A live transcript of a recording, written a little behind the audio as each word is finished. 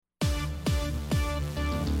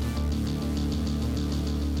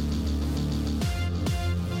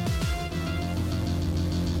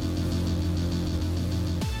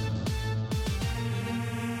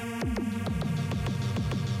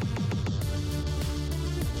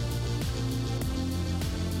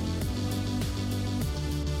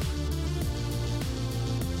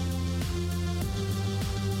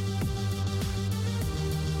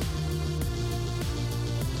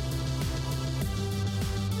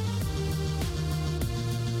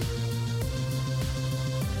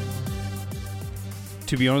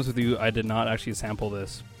to be honest with you, I did not actually sample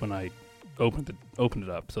this when I opened it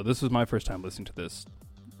up. So this was my first time listening to this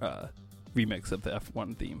remix of the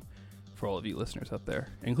F1 theme for all of you listeners out there,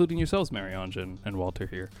 including yourselves, Marianne and Walter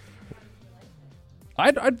here.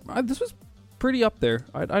 This was pretty up there.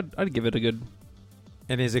 I'd give it a good.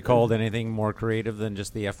 And is it called anything more creative than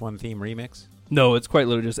just the F1 theme remix? No, it's quite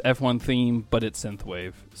literally just F1 theme, but it's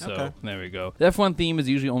synthwave. So Okay. There we go. The F1 theme is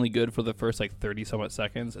usually only good for the first 30 somewhat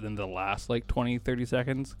seconds, and then the last 20, 30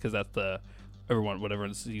 seconds, because that's what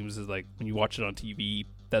everyone seems is when you watch it on TV,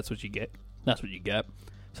 that's what you get. That's what you get.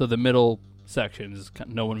 So the middle section is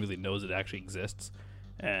no one really knows it actually exists,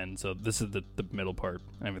 and so this is the middle part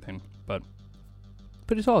and everything. But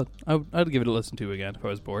pretty solid. I'd give it a listen to again if I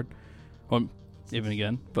was bored. Even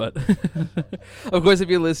again, but of course, if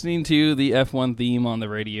you're listening to the F1 theme on the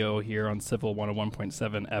radio here on Civil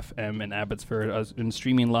 101.7 FM in Abbotsford and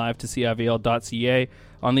streaming live to CIVL.ca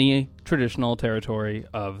on the traditional territory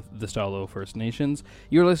of the Stalo First Nations,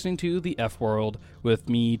 you're listening to the F World with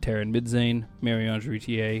me, Taryn Midzane, Marianne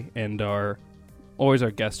Routier, and our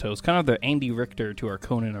guest host, kind of the Andy Richter to our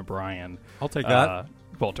Conan O'Brien. I'll take that.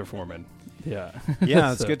 Walter Foreman. Yeah.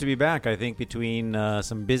 Yeah, it's good to be back. I think between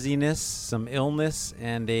some busyness, some illness,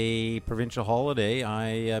 and a provincial holiday,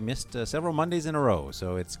 I missed several Mondays in a row.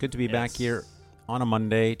 So it's good to be back here on a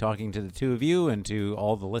Monday talking to the two of you and to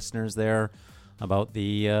all the listeners there about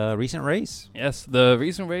the recent race. Yes, the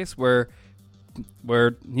recent race where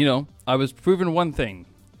I was proven one thing,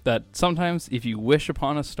 that sometimes if you wish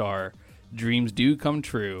upon a star, dreams do come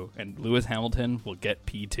true, and Lewis Hamilton will get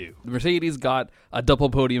P2. Mercedes got a double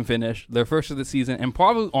podium finish, their first of the season, and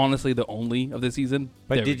probably, honestly, the only of the season.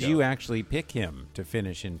 But did you actually pick him to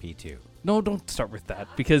finish in P2? No, don't start with that,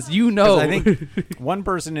 because I think one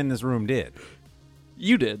person in this room did.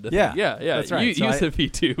 You did. Yeah. That's right. You said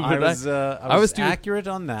P2. But I was accurate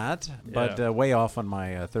on that, but way off on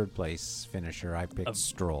my third place finisher. I picked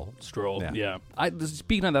Stroll. Yeah.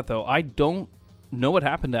 Speaking of that, though, I don't know what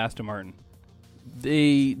happened to Aston Martin.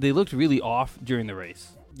 They looked really off during the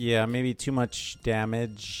race. Yeah, maybe too much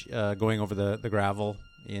damage going over the gravel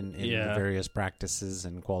in the various practices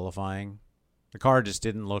and qualifying. The car just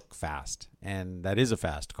didn't look fast, and that is a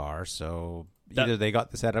fast car, so either they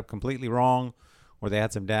got the setup completely wrong or they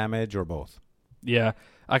had some damage or both. Yeah,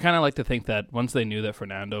 I kind of like to think that once they knew that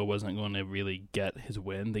Fernando wasn't going to really get his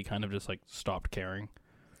win, they kind of just stopped caring.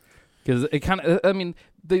 Because it kind of,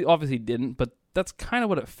 they obviously didn't, but that's kind of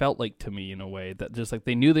what it felt like to me in a way, that just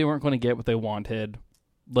they knew they weren't going to get what they wanted.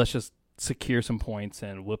 Let's just secure some points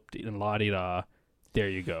and whoop and la-di-da. There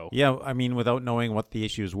you go. Yeah, without knowing what the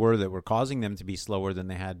issues were that were causing them to be slower than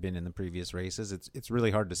they had been in the previous races, it's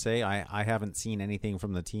really hard to say. I haven't seen anything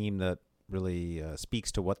from the team that really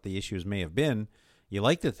speaks to what the issues may have been. You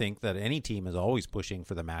like to think that any team is always pushing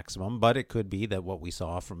for the maximum, but it could be that what we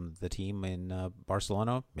saw from the team in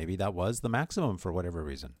Barcelona, maybe that was the maximum for whatever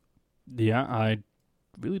reason. Yeah, I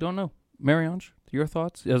really don't know. Marianne, your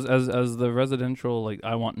thoughts? As the residential,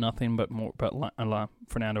 I want nothing but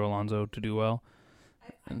Fernando Alonso to do well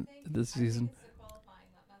this season. I think it's the qualifying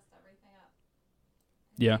that messed everything up.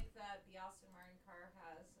 Yeah. I think that the Aston Martin car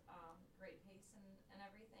has great pace and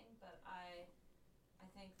everything, but I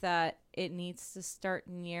think that it needs to start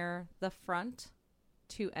near the front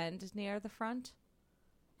to end near the front.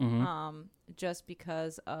 Mm-hmm. Just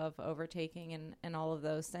because of overtaking and all of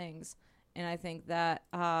those things. And I think that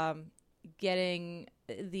getting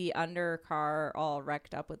the undercar all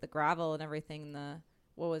wrecked up with the gravel and everything,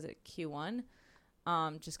 Q1,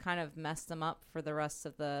 just kind of messed them up for the rest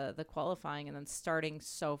of the qualifying. And then starting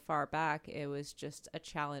so far back, it was just a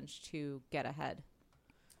challenge to get ahead.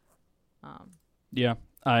 Yeah,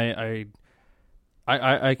 I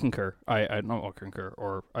concur. I'll concur,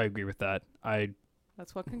 or I agree with that.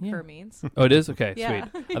 That's what concur means. Oh, it is? Okay, yeah.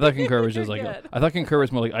 Sweet. I thought concur was just I thought concur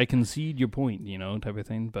was more I concede your point, type of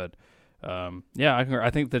thing. But I concur. I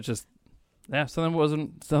think that just something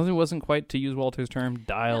wasn't quite, to use Walter's term,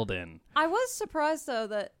 dialed in. I was surprised though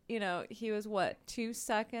that he was 2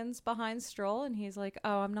 seconds behind Stroll, and he's like,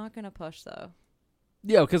 "Oh, I'm not gonna push though."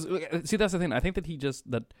 Yeah, because see, that's the thing. I think that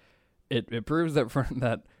it proves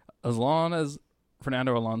that as long as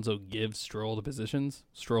Fernando Alonso gives Stroll the positions,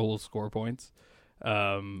 Stroll will score points.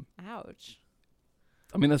 Ouch.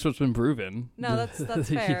 That's what's been proven. No, that's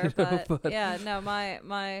fair. But yeah, no,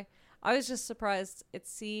 I was just surprised. It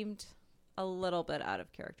seemed a little bit out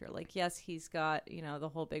of character. Yes, he's got, the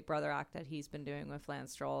whole Big Brother act that he's been doing with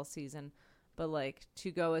Lance Stroll all season, but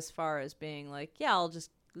to go as far as being I'll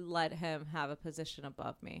just let him have a position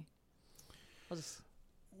above me.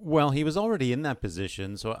 Well, he was already in that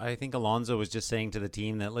position, so I think Alonso was just saying to the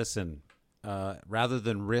team that, listen, rather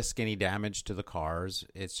than risk any damage to the cars,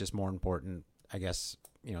 it's just more important, I guess,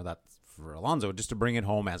 that's for Alonso, just to bring it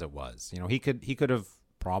home as it was. He could have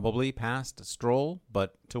probably passed Stroll,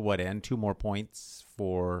 but to what end? 2 more points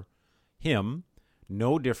for him,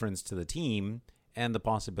 no difference to the team, and the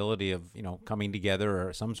possibility of, coming together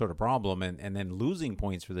or some sort of problem and then losing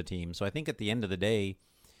points for the team. So I think at the end of the day,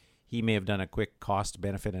 he may have done a quick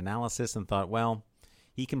cost-benefit analysis and thought, well,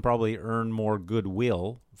 he can probably earn more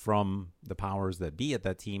goodwill from the powers that be at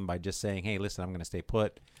that team by just saying, hey, listen, I'm going to stay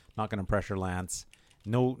put, not going to pressure Lance,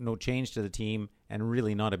 no change to the team, and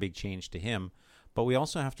really not a big change to him. But we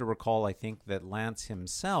also have to recall, I think, that Lance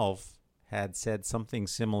himself had said something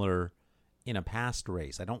similar in a past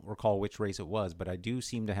race. I don't recall which race it was, but I do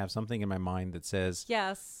seem to have something in my mind that says,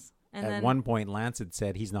 yes. And at then, one point, Lance had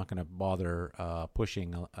said he's not going to bother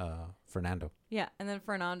pushing Fernando. Yeah, and then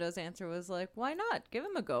Fernando's answer was like, why not? Give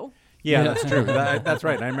him a go. Yeah, that's true. That's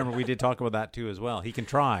right. I remember we did talk about that too as well. He can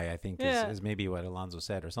try, I think, Yeah. is maybe what Alonso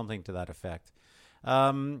said, or something to that effect.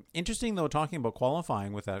 Interesting, though, talking about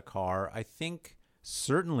qualifying with that car, I think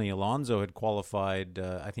certainly Alonso had qualified,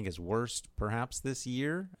 I think, his worst perhaps this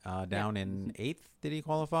year, down in 8th. Did he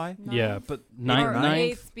qualify? Yeah, but Or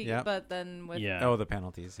ninth. 8th, Yeah. but then with Yeah. Oh, the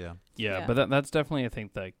penalties, yeah. Yeah, but that's definitely, I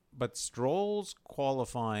think, like, But Stroll's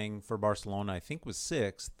qualifying for Barcelona, I think, was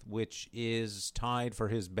 6th, which is tied for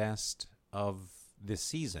his best of this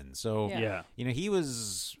season. So, Yeah. yeah. he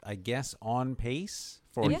was, I guess, on pace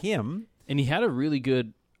for Yeah. him. And he had a really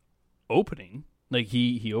good opening. Like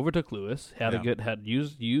he overtook Lewis, had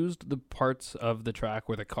used the parts of the track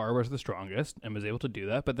where the car was the strongest and was able to do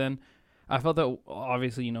that. But then I felt that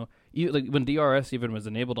obviously, like when DRS even was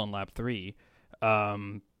enabled on lap 3,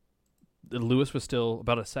 Lewis was still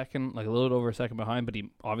about a second, like a little over a second behind, but he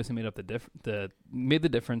obviously made up made the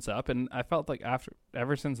difference up. And I felt like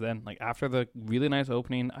ever since then, like after the really nice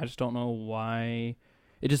opening, I just don't know why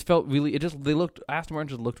it just felt really. Aston Martin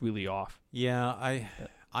just looked really off. Yeah,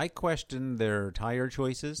 I question their tire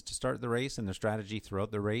choices to start the race and their strategy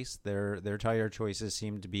throughout the race. Their tire choices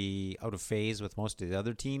seem to be out of phase with most of the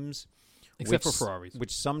other teams, Except for Ferraris.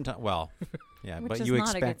 Which sometimes, yeah, Which but is you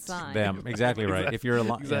not a good expect sign. them exactly right. If you're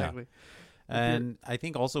Exactly. And I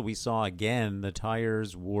think also we saw again the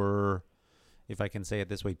tires were, if I can say it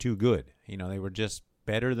this way, too good. They were just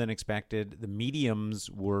better than expected. The mediums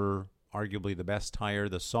were arguably the best tire.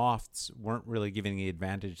 The softs weren't really giving the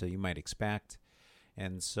advantage that you might expect.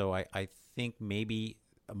 And so I think maybe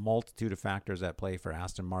a multitude of factors at play for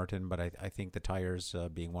Aston Martin, but I think the tires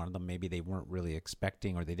being one of them, maybe they weren't really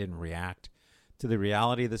expecting or they didn't react to the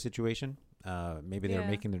reality of the situation. Maybe they were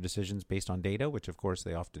making their decisions based on data, which of course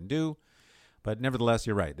they often do. But nevertheless,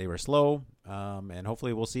 you're right. They were slow, and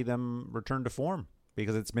hopefully we'll see them return to form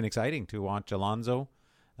because it's been exciting to watch Alonso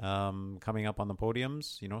coming up on the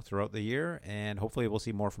podiums, throughout the year. And hopefully we'll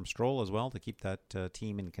see more from Stroll as well to keep that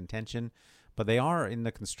team in contention. But they are in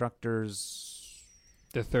the constructors.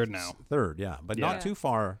 They're third now. Third, yeah. But not too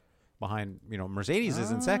far behind. Mercedes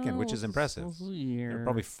is in second, which is impressive. They're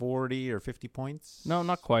probably 40 or 50 points. No,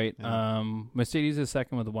 not quite. Yeah. Mercedes is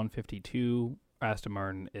second with 152. Aston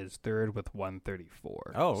Martin is third with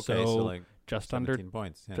 134. Oh, okay. So like just under 17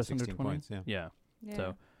 points. Yeah, just 16 under 20 points. Yeah. Yeah.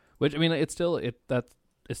 So, which I mean, it's still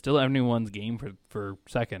anyone's game for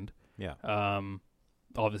second. Yeah.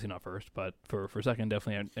 Obviously not first, but for second,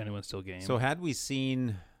 definitely anyone's still game. So had we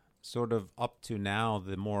seen sort of up to now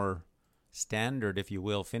the more standard, if you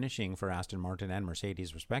will, finishing for Aston Martin and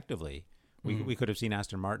Mercedes respectively, we could have seen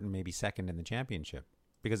Aston Martin maybe second in the championship.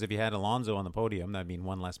 Because if you had Alonso on the podium, that'd mean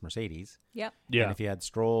one less Mercedes. Yep. Yeah. And if you had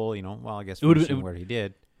Stroll, I guess It finishing where he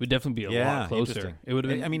did. would definitely be a lot closer. Interesting. It would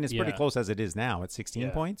have been. I mean, it's pretty close as it is now. It's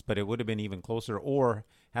 16 points, but it would have been even closer. Or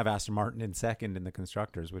have Aston Martin in second in the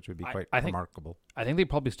constructors, which would be quite remarkable. I think they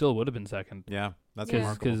probably still would have been second. Yeah, that's Yeah.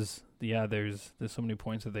 remarkable. Because there's so many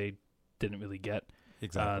points that they didn't really get.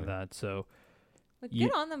 Exactly. So But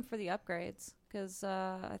good on them for the upgrades, because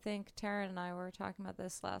I think Taryn and I were talking about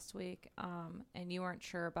this last week, and you weren't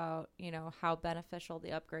sure about, how beneficial the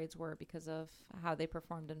upgrades were because of how they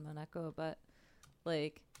performed in Monaco, but,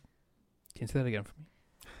 like... Can you say that again for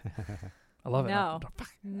me? I love No. it.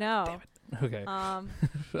 No. Damn it.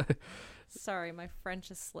 Okay. Sorry, my French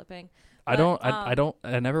is slipping. I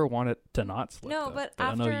never want it to not slip. No, though, but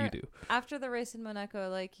I know you do. After the race in Monaco,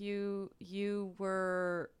 like, you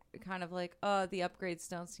were... kind of like, the upgrades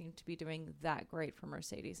don't seem to be doing that great for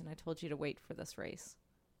Mercedes, and I told you to wait for this race.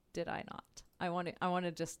 Did I not? I want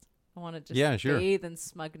to just Yeah, sure. bathe in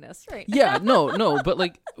smugness right Yeah, no,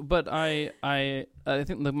 but I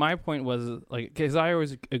think my point was like, because I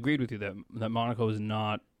always agreed with you that Monaco is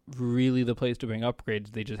not really the place to bring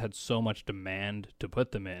upgrades. They just had so much demand to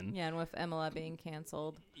put them in. Yeah, and with Imola being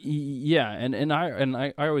canceled. Yeah, and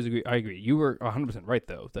I always agree. I agree. You were 100% right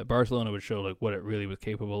though that Barcelona would show like what it really was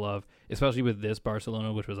capable of, especially with this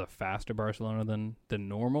Barcelona, which was a faster Barcelona than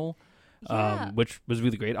normal, Yeah. which was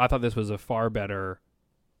really great. I thought this was a far better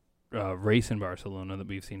race in Barcelona that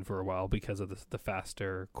we've seen for a while because of the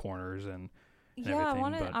faster corners and Yeah,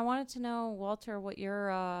 everything, I wanted to know, Walter, what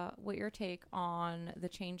your take on the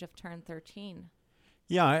change of turn 13.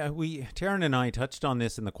 Yeah, Taryn and I touched on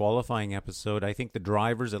this in the qualifying episode. I think the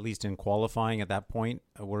drivers, at least in qualifying at that point,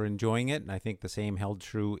 were enjoying it, and I think the same held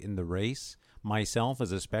true in the race. Myself,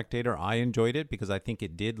 as a spectator, I enjoyed it because I think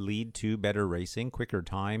it did lead to better racing, quicker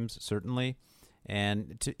times, certainly.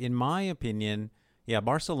 And in my opinion, yeah,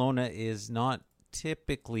 Barcelona is not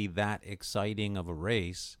typically that exciting of a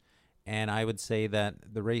race. And I would say that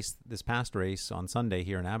this past race on Sunday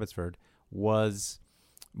here in Abbotsford was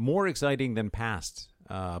more exciting than past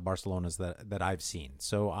Barcelonas that I've seen.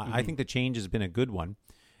 So I think the change has been a good one.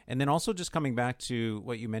 And then also just coming back to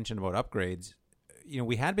what you mentioned about upgrades,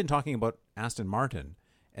 we had been talking about Aston Martin,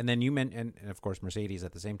 and then you and of course Mercedes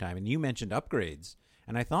at the same time, and you mentioned upgrades.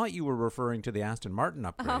 And I thought you were referring to the Aston Martin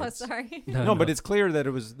upgrades. Oh, sorry. No, but it's clear that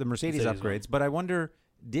it was the Mercedes Mercedes upgrades. But I wonder,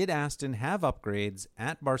 did Aston have upgrades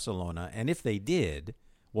at Barcelona? And if they did,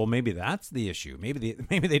 well, maybe that's the issue. Maybe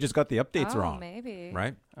they just got the updates wrong. Maybe.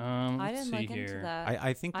 Right? I Let's didn't see look into here. that.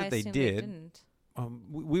 I think that they assumed did. didn't.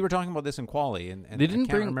 We were talking about this in Quali, and They didn't I can't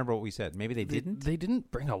bring- remember what we said. Maybe they didn't? They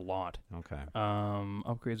didn't bring a lot. Okay.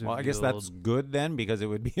 Upgrades. Well, I guess that's good then, because it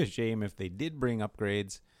would be a shame if they did bring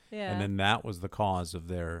upgrades, Yeah. and then that was the cause of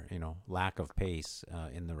their, lack of pace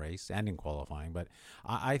in the race and in qualifying. But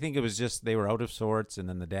I think it was just they were out of sorts, and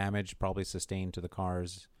then the damage probably sustained to the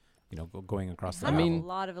cars, going across the Had gravel. a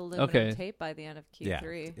lot of aluminum okay. tape by the end of Yeah,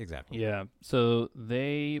 Q3. exactly. Yeah. So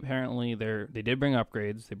they apparently they did bring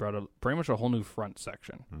upgrades. They brought pretty much a whole new front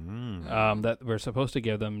section. That we're supposed to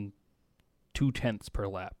give them 0.2 per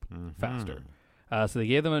lap faster. So they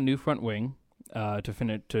gave them a new front wing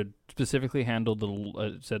to specifically handle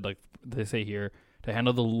the said like they say here to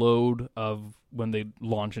handle the load of when they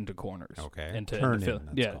launch into corners. Okay. And Turn in.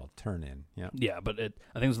 That's called turn in. Yeah. Yeah, but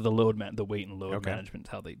I think it's the the weight and load management.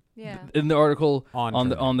 How they Yeah. in the article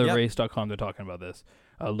on the Yep. race.com they're talking about this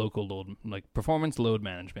local load like performance load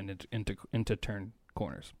management into turn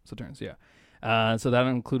corners. So turns, yeah. So that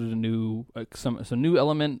included a new some new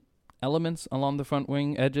elements along the front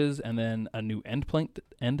wing edges, and then a new end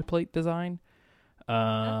plate design.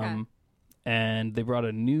 And they brought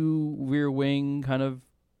a new rear wing kind of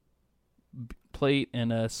plate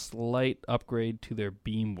and a slight upgrade to their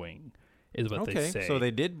beam wing, is what they say. So they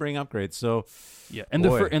did bring upgrades. So yeah, and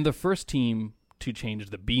the first team to change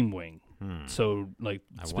the beam wing. So like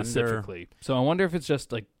specifically. So I wonder if it's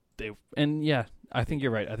just like I think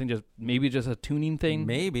you're right. I think maybe just a tuning thing.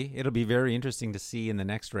 Maybe it'll be very interesting to see in the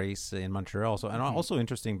next race in Montreal. So and also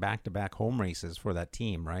interesting back-to-back home races for that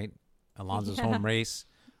team, right? Alonso's home race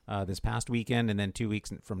this past weekend, and then 2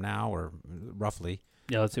 weeks from now, or roughly,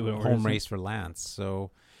 let's see what home race for Lance.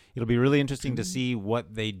 So it'll be really interesting to see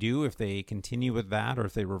what they do, if they continue with that, or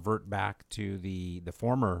if they revert back to the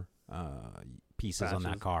former pieces on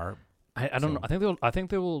that car. I don't know. I think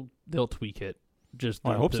they'll tweak it. Just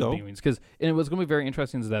I hope so. Because what's going to be very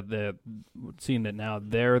interesting is that seeing that now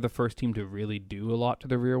they're the first team to really do a lot to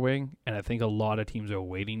the rear wing, and I think a lot of teams are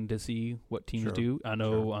waiting to see what teams do. I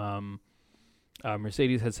know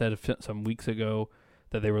Mercedes had said some weeks ago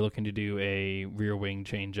that they were looking to do a rear wing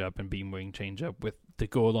change up and beam wing change up to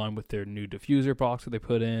go along with their new diffuser box that they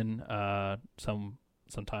put in some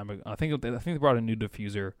time ago. I think they brought a new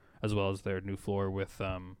diffuser as well as their new floor with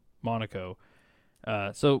Monaco.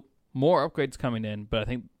 So more upgrades coming in, but I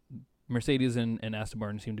think Mercedes and Aston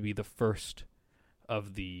Martin seem to be the first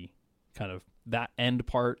of the kind of that end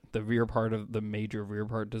part, the rear part of the major rear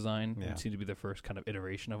part design. Yeah. Seem to be the first kind of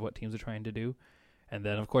iteration of what teams are trying to do. And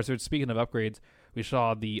then, of course, speaking of upgrades, we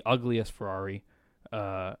saw the ugliest Ferrari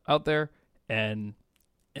out there, and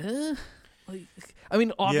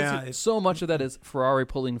obviously, so much of that is Ferrari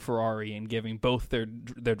pulling Ferrari and giving both their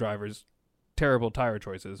drivers terrible tire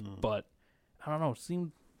choices. But I don't know,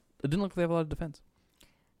 it didn't look like they have a lot of defense.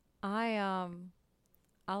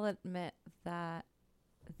 I'll admit that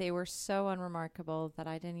they were so unremarkable that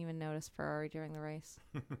I didn't even notice Ferrari during the race.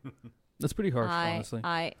 That's pretty harsh, honestly.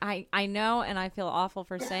 I know, and I feel awful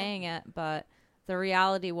for saying it, but the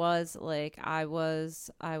reality was, like, I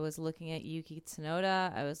was looking at Yuki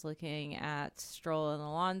Tsunoda, I was looking at Stroll and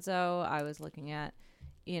Alonso, I was looking at,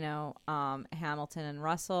 Hamilton and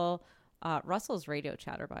Russell. Russell's radio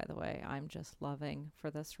chatter, by the way, I'm just loving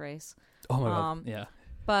for this race. Oh my God, yeah.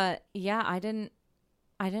 But yeah, I didn't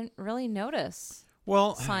really notice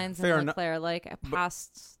signs fair in Leclerc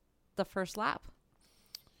past the first lap.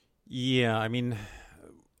 Yeah, I mean,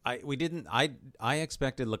 I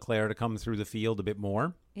expected Leclerc to come through the field a bit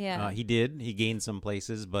more. Yeah. He did. He gained some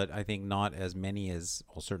places, but I think not as many as,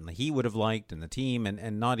 well, certainly he would have liked, and the team,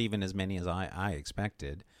 and not even as many as I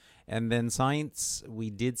expected. And then Sainz, we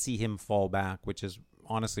did see him fall back, which is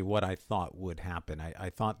honestly what I thought would happen. I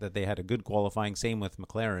thought that they had a good qualifying. Same with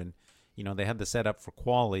McLaren. You know, they had the setup for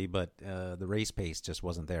quali, but the race pace just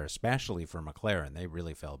wasn't there, especially for McLaren. They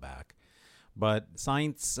really fell back. But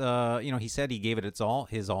Sainz, he said he gave it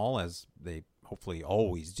his all, as they hopefully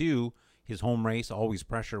always do. His home race, always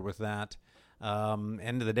pressure with that.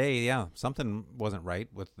 End of the day, yeah, something wasn't right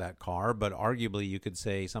with that car, but arguably you could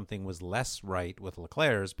say something was less right with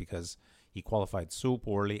Leclerc's because he qualified so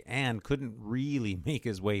poorly and couldn't really make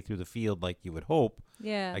his way through the field like you would hope.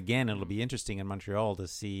 Yeah. Again, it'll be interesting in Montreal to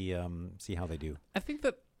see how they do. I think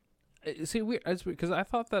that because I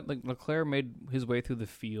thought that Leclerc made his way through the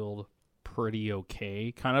field pretty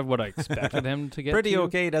okay, kind of what I expected him to get. Pretty to.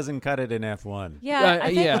 okay doesn't cut it in F1. Yeah, I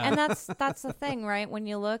think, yeah. And that's the thing, right? When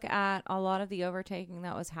you look at a lot of the overtaking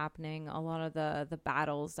that was happening, a lot of the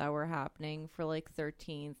battles that were happening for like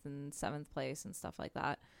 13th and 7th place and stuff like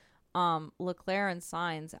that, Leclerc and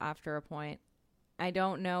Sainz after a point, I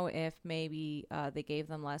don't know if maybe they gave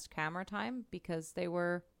them less camera time because they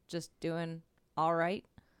were just doing all right,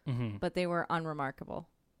 but they were unremarkable.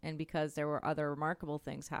 And because there were other remarkable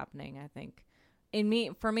things happening, I think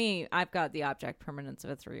for me, I've got the object permanence of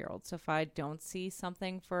a 3-year-old. So if I don't see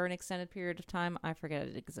something for an extended period of time, I forget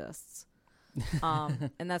it exists. And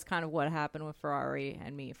that's kind of what happened with Ferrari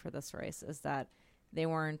and me for this race, is that they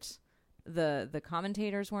weren't, the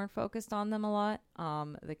commentators weren't focused on them a lot.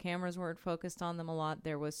 The cameras weren't focused on them a lot.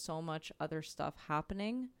 There was so much other stuff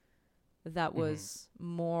happening that was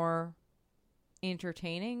more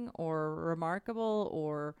entertaining or remarkable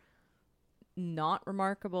or not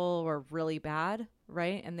remarkable or really bad,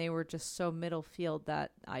 right? And they were just so middle field that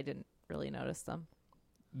I didn't really notice them.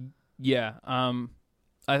 Yeah,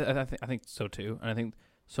 I think so too, and I think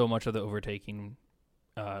so much of the overtaking,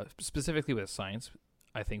 specifically with Sainz,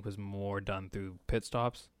 I think was more done through pit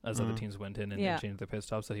stops as other teams went in and changed their pit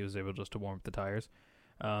stops, that he was able just to warm up the tires.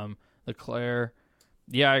 Leclerc.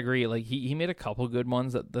 Yeah, I agree. Like he made a couple good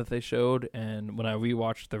ones that they showed, and when I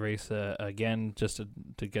rewatched the race again just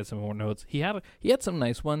to get some more notes, he had some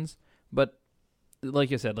nice ones, but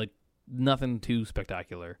like you said, like nothing too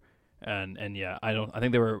spectacular. And yeah, I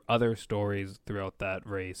think there were other stories throughout that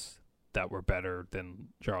race that were better than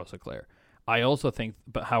Charles Leclerc. I also think,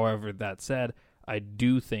 but however, that said, I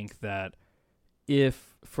do think that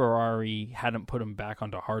if Ferrari hadn't put him back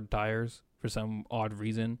onto hard tires for some odd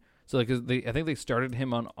reason. So I think they started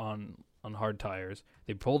him on hard tires.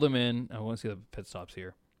 They pulled him in. I want to see the pit stops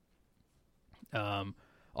here.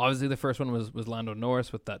 Obviously the first one was Lando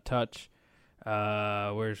Norris with that touch.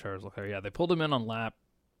 Where's Charles Leclerc? Yeah, they pulled him in on lap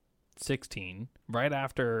 16, right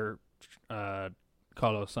after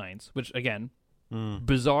Carlos Sainz, which again,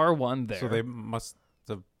 bizarre one there. So they must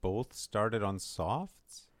have both started on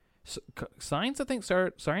softs. So, Sainz, I think,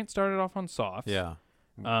 started off on softs. Yeah.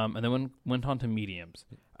 And then went on to mediums.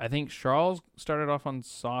 I think Charles started off on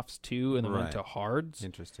softs too, and then went to hards.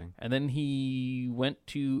 Interesting. And then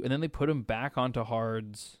and then they put him back onto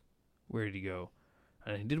hards. Where did he go?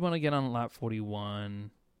 And he did one again on lap 41.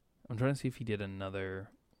 I'm trying to see if he did another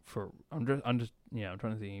I'm trying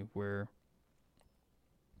to see where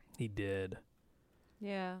he did.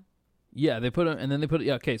 Yeah. Yeah, they put him, and then they put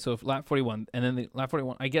okay. So if lap 41, and then lap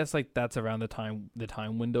 41. I guess like that's around the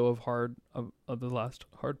time window of the last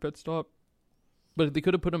hard pit stop. But they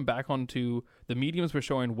could have put him back onto the mediums were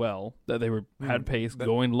showing well that they had pace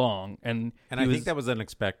going long, and I think that was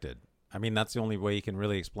unexpected. I mean, that's the only way you can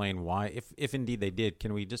really explain why. If indeed they did,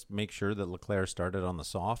 can we just make sure that Leclerc started on the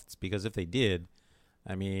softs? Because if they did,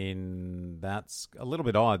 I mean, that's a little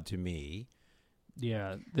bit odd to me.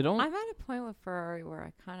 Yeah, they don't. I'm at a point with Ferrari where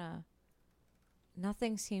I kind of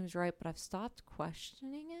nothing seems right, but I've stopped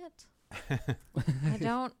questioning it.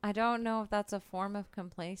 I don't know if that's a form of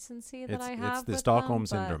complacency that I have. It's the with Stockholm them,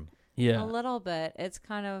 syndrome. Yeah, a little bit. It's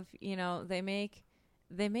kind of, they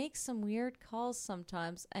make some weird calls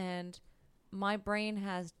sometimes, and my brain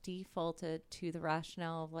has defaulted to the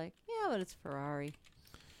rationale of like, yeah, but it's Ferrari.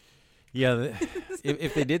 Yeah,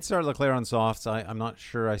 if they did start Leclerc on softs, I'm not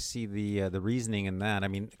sure I see the reasoning in that. I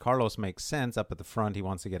mean, Carlos makes sense up at the front. He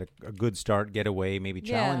wants to get a good start, get away, maybe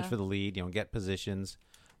challenge for the lead, get positions.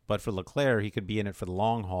 But for Leclerc, he could be in it for the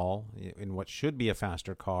long haul in what should be a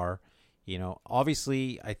faster car.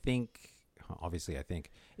 Obviously, I think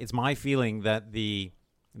it's my feeling that the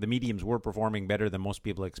the mediums were performing better than most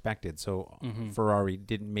people expected. So Ferrari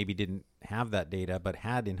didn't have that data, but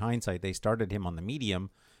had in hindsight they started him on the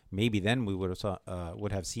medium, maybe then we would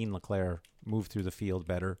have seen Leclerc move through the field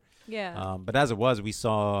better. Yeah. But as it was, we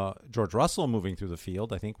saw George Russell moving through the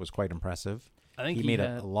field. I think was quite impressive. I think he made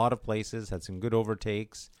a lot of places, had some good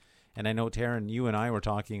overtakes. And I know, Taryn, you and I were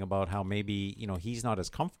talking about how maybe, he's not as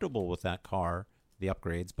comfortable with that car, the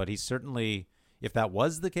upgrades, but he's certainly, if that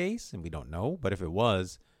was the case, and we don't know, but if it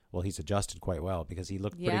was, well, he's adjusted quite well because he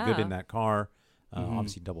looked pretty good in that car.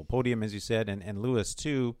 Obviously double podium, as you said, and Lewis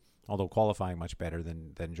too, although qualifying much better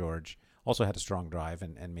than George, also had a strong drive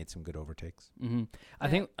and made some good overtakes. Mm-hmm. I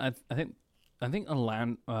think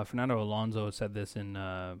Fernando Alonso said this in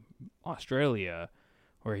Australia,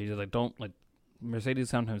 where he said don't Mercedes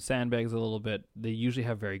sometimes sandbags a little bit. They usually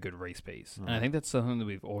have very good race pace, and I think that's something that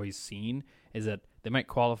we've always seen is that they might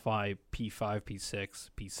qualify P5, P6,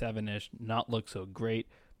 P7ish, not look so great,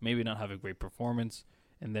 maybe not have a great performance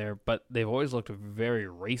in there, but they've always looked very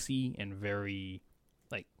racy and very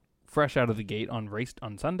fresh out of the gate on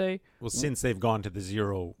Sunday. Well, since they've gone to the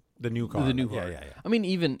new car. Yeah. I mean,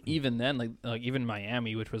 even then, even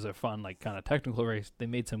Miami, which was a fun, kind of technical race, they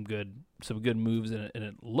made some good moves and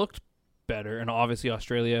it looked better. And obviously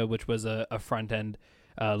Australia, which was a front end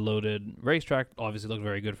loaded racetrack, obviously looked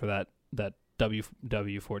very good for that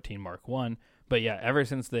W14 Mark 1. But yeah, ever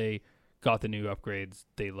since they got the new upgrades,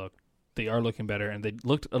 they are looking better, and they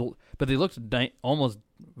looked almost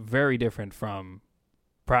very different from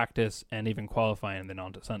practice and even qualifying and then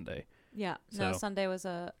on to Sunday. Yeah. No, Sunday was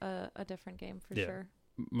a different game for sure.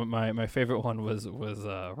 My favorite one was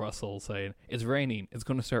Russell saying, "It's raining. It's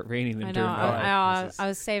going to start raining." I know. I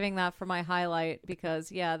was saving that for my highlight because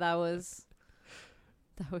that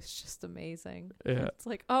was just amazing. Yeah. It's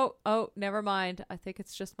like, oh, never mind. I think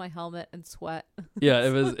it's just my helmet and sweat. Yeah,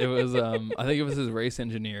 it was. I think it was his race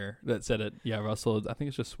engineer that said it. Yeah, Russell. I think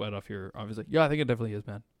it's just sweat off your. Obviously, yeah, I think it definitely is,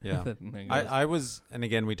 man. Yeah, I was, and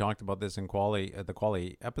again, we talked about this in the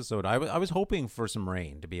quali episode. I was hoping for some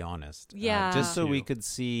rain, to be honest. Yeah, just so we could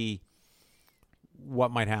see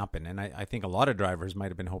what might happen, and I think a lot of drivers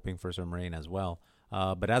might have been hoping for some rain as well.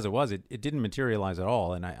 But as it was, it didn't materialize at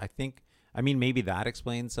all, and I think. I mean, maybe that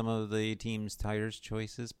explains some of the team's tires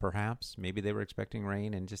choices, perhaps. Maybe they were expecting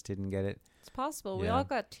rain and just didn't get it. It's possible. Yeah. We all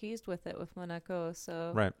got teased with it with Monaco,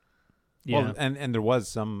 so... Right. Yeah. Well, and there was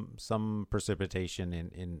some precipitation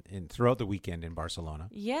in throughout the weekend in Barcelona.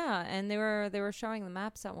 Yeah, and they were showing the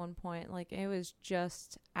maps at one point. It was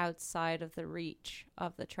just outside of the reach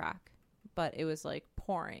of the track, but it was,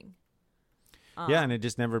 pouring. Yeah, and it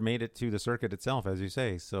just never made it to the circuit itself, as you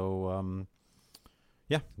say. So,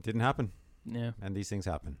 yeah, it didn't happen. Yeah, and these things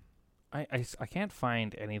happen. I can't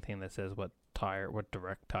find anything that says what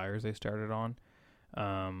direct tires they started on.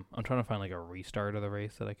 I'm trying to find a restart of the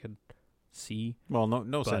race that I could see. Well,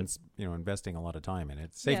 no sense, investing a lot of time in it.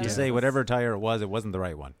 It's safe to say whatever tire it wasn't the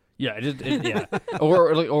right one. Yeah, yeah,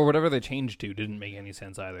 or whatever they changed to didn't make any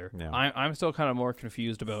sense either. Yeah. I'm still kind of more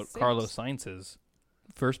confused about Carlos Sainz's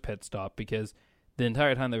first pit stop because. The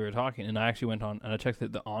entire time that we were talking, and I actually went on and I checked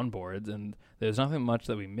the onboards, and there's nothing much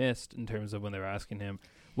that we missed in terms of when they were asking him,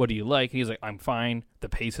 "What do you like?" And he's like, "I'm fine. The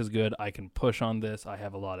pace is good. I can push on this. I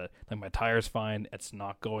have a lot of my tire's fine. It's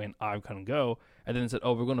not going. I can go." And then it said,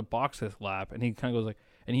 "Oh, we're going to box this lap," and he kind of goes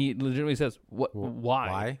and he legitimately says, "What?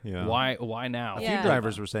 Why? Yeah. Why now?" A few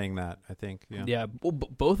drivers were saying that. I think. Yeah. Yeah. Well,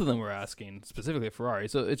 both of them were asking specifically Ferrari.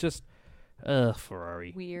 So it's just,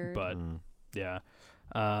 Ferrari. Weird. But yeah.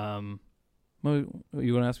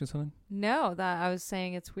 You want to ask me something? No, that I was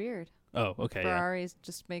saying it's weird. Oh, okay. Ferrari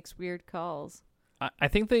just makes weird calls. I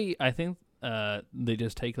think they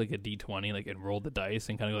just take a D20 and roll the dice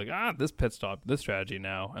and kind of go this pit stop, this strategy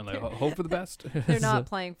now, and hope for the best. They're not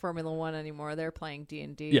playing Formula One anymore. They're playing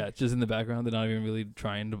D&D. Yeah, it's just in the background. They're not even really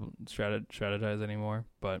trying to strategize anymore.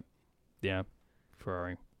 But yeah,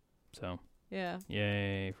 Ferrari. So yeah,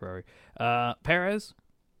 yay Ferrari. Perez.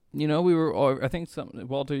 We were, I think,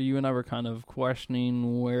 Walter, you and I were kind of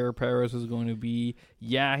questioning where Perez was going to be.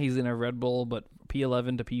 Yeah, he's in a Red Bull, but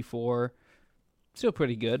P11 to P4, still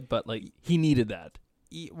pretty good, but, he needed that.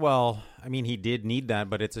 Well, I mean, he did need that,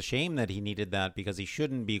 but it's a shame that he needed that because he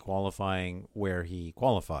shouldn't be qualifying where he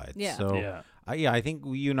qualified. Yeah. So, I think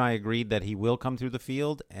you and I agreed that he will come through the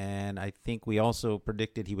field, and I think we also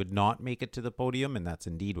predicted he would not make it to the podium, and that's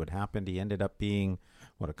indeed what happened. He ended up being,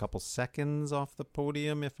 a couple seconds off the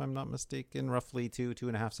podium, if I'm not mistaken, roughly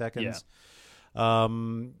 2.5 seconds. Yeah.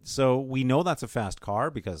 So we know that's a fast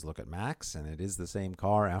car because look at Max, and it is the same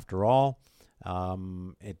car after all.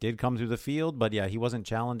 It did come through the field, but yeah, he wasn't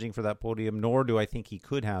challenging for that podium, nor do I think he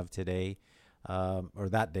could have today. or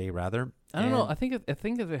that day rather. I don't know. And- I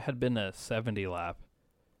think if it had been a 70 lap,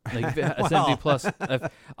 like if it had a 70 plus,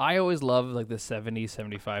 I always love like the 70,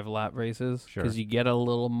 75 lap races because Sure. you get a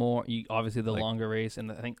little more. Obviously the Like- longer race,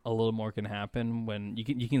 and I think a little more can happen when you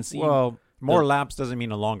can see. Well, more laps doesn't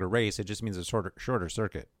mean a longer race. It just means a shorter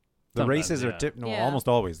circuit. The Sometimes, races yeah. are Yeah. almost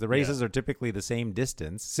always. The races are typically the same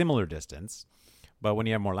distance, similar distance, but when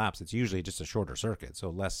you have more laps, it's usually just a shorter circuit, so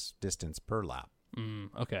less distance per lap.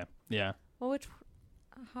 Okay. Yeah. Well,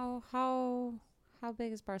 how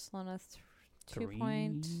big is Barcelona? 3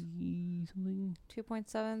 something.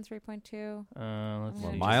 2.7, 3.2. Let's Well, see.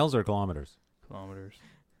 Well, miles or kilometers? Kilometers.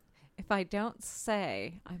 If I don't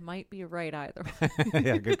say, I might be right either.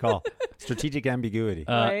 Yeah, good call. Strategic ambiguity.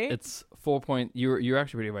 Right? It's 4 point. You're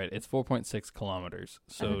actually pretty right. It's 4.6 kilometers.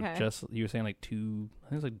 So Okay. just you were saying like 2. I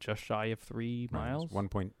think it's like just shy of 3 miles.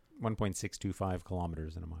 1.625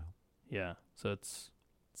 kilometers in a mile. Yeah. So it's.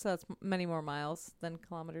 So that's many more miles than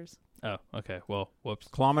kilometers. Oh, okay. Well, whoops.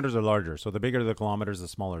 Kilometers are larger, so the bigger the kilometers, the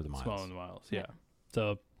smaller the miles. Smaller than miles. Yeah. Yeah.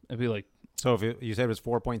 So it'd be like So if you said it was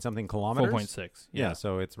 4 point something kilometers, 4.6. yeah,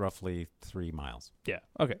 so it's roughly 3 miles. Yeah.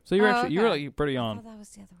 Okay. So you're actually you were okay. like pretty Oh, on. that was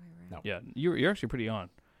the other way around. No. Yeah. You're actually pretty on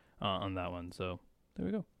that one. So there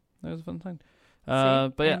we go. That was a fun time.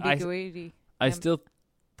 See? But yeah, ambiguity. I still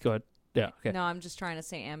go ahead. Yeah. Okay. No, I'm just trying to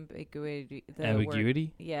say ambiguity. The Ambiguity.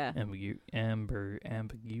 Word. Yeah. Ambiguity.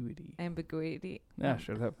 Ambiguity. Yeah,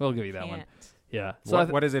 sure. We'll give you that one. Can't. Yeah. So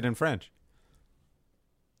What is it in French?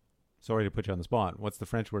 Sorry to put you on the spot. What's the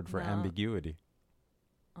French word for No. ambiguity?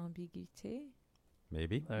 Ambiguity.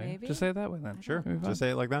 Maybe. Maybe. Just say it that way then. Sure. It'll be fine. Just say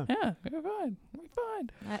it like that. Yeah. We're fine. We're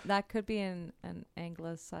fine. That could be an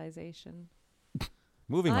anglicization.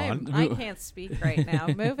 Moving on. I can't speak right now.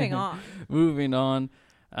 Moving on. Moving on.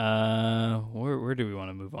 Where do we want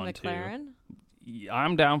to move on McLaren. to?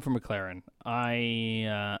 I'm down for McLaren.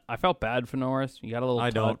 I felt bad for Norris. You got a little I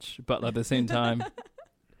don't. touch, but at the same time,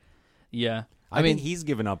 yeah. I mean, think he's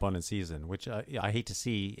given up on his season, which I hate to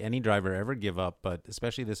see any driver ever give up, but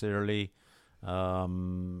especially this early. I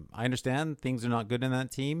understand things are not good in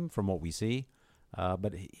that team from what we see,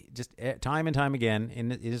 but just time and time again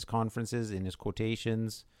in his conferences, in his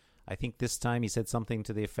quotations, I think this time he said something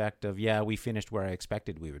to the effect of, "Yeah, we finished where I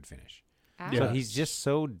expected we would finish." Ouch. Yeah. So he's just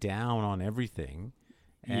so down on everything,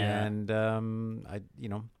 Yeah. and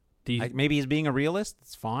do you, maybe he's being a realist.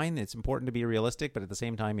 It's fine. It's important to be realistic, but at the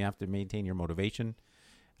same time, you have to maintain your motivation.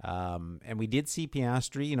 And we did see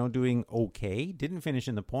Piastri, doing okay. Didn't finish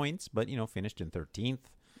in the points, but finished in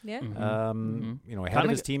 13th. Yeah. Mhm. Ahead Kinda of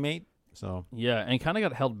his teammate. So yeah, and kind of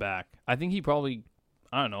got held back. I think he probably.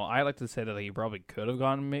 I don't know. I like to say that he probably could have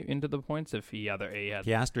gone into the points if he either had.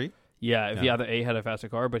 Piastri. Yeah, if he Yeah. either had a faster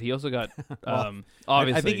car, but he also got Well,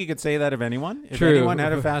 obviously. I think you could say that of anyone. If True. anyone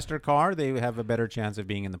had a faster car, they have a better chance of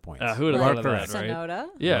being in the points. who would have You thought are of correct. that, right? Sonoda.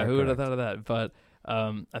 Yeah, Right, who would have correct. thought of that? But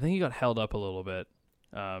I think he got held up a little bit.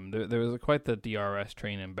 There was quite the DRS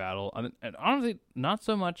train in battle. And honestly, not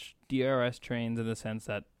so much DRS trains in the sense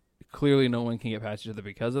that clearly no one can get past each other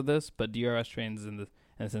because of this, but DRS trains in the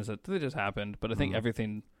sense that they just happened. But I think Mhm.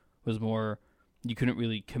 everything was more, you couldn't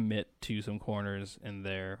really commit to some corners in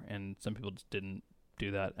there, and some people just didn't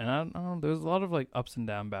do that. And I don't know, there was a lot of like ups and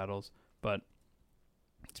down battles. But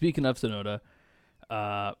speaking of Sonoda,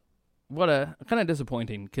 what a kind of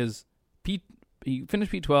disappointing, because he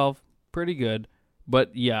finished P12 pretty good,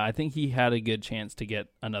 but yeah, I think he had a good chance to get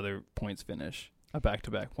another points finish, a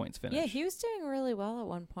back-to-back points finish. Yeah, he was doing really well at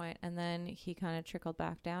one point, and then he kind of trickled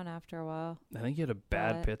back down after a while. I think he had a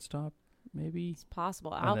bad But- pit stop, maybe. It's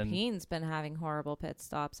possible. And then- Alpine's been having horrible pit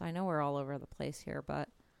stops. I know we're all over the place here, but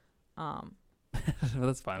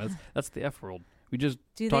That's fine. That's the F world. We just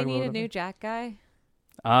do talk they need about a it. new jack guy?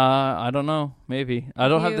 I don't know. Maybe I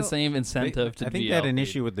don't have the You- same incentive to I think be they had an LP.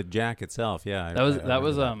 issue with the jack itself. Yeah, That was- I that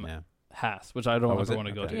was, remember yeah. Haas, which I don't Oh, was ever it? want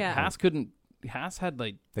to go Okay. to. Yeah. Haas had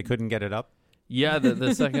like They couldn't get it up. yeah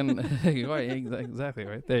the second right, exactly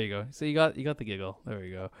right. There you go. So you got the giggle. There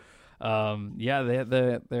we go. Yeah, they had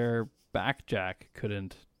their back jack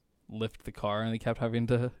couldn't lift the car, and they kept having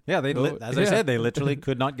to Yeah, as I Yeah. said, they literally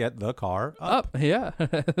could not get the car up. Yeah,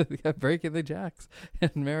 they kept breaking the jacks,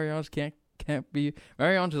 and Marianne can't be.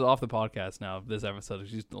 Marianne is off the podcast now. This episode,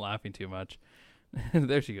 she's laughing too much.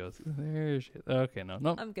 There she goes. There she. Okay, no.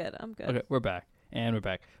 I'm good. Okay, we're back, and we're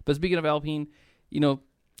back. But speaking of Alpine,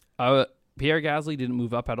 Pierre Gasly didn't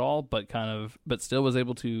move up at all, but still was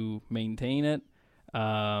able to maintain it.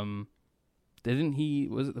 Didn't he?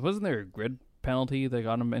 Wasn't there a grid penalty that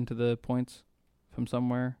got him into the points from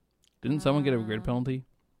somewhere? Didn't someone get a grid penalty?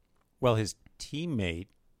 Well, his teammate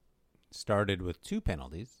started with 2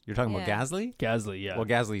 penalties. You're talking about Yeah. Gasly? Gasly, yeah. Well,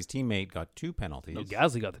 Gasly's teammate got 2 penalties. No,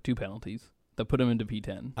 Gasly got the 2 penalties. that put him into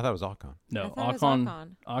P10. I thought it was Ocon. No, I thought it was Ocon.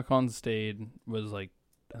 Ocon stayed was like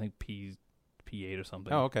I think P8 or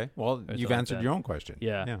something. Oh, okay. Well, something you've like answered that. your own question.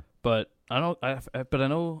 Yeah. But I don't. I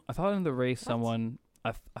thought in the race What? someone.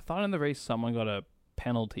 I thought in the race someone got a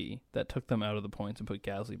penalty that took them out of the points and put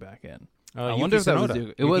Gasly back in. I wonder if that was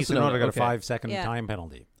it was Yuki Tsunoda got a okay. 5-second Yeah. time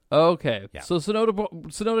penalty. Okay, Yeah. so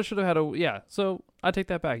Tsunoda should have had a So I take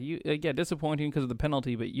that back. Disappointing because of the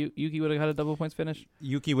penalty, but Yuki would have had a double points finish.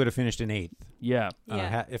 Yuki would have finished in 8th, Yeah.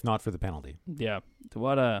 if not for the penalty. Yeah,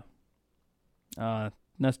 what a.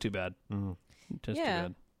 That's too bad. Mm. Just Yeah. too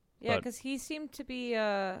bad. Yeah, But- because he seemed to be.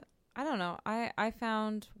 I don't know. I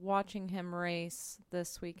found watching him race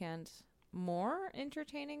this weekend more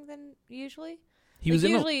entertaining than usually. He was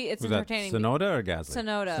in. Usually it's Was that entertaining. Sonoda or Gasly?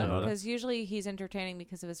 Sonoda, Tsunoda. because usually he's entertaining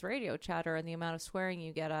because of his radio chatter and the amount of swearing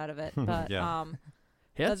you get out of it. But Yeah.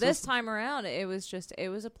 but this time around, it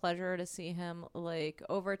was a pleasure to see him like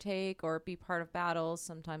overtake or be part of battles.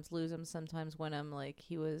 Sometimes lose him, sometimes win him. Like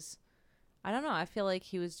he was, I don't know. I feel like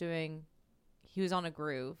he was on a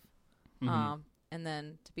groove. Mhm. And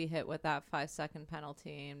then to be hit with that 5-second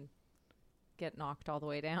penalty and get knocked all the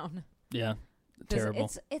way down. Yeah, 'Cause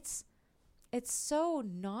terrible. It's so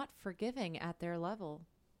not forgiving at their level,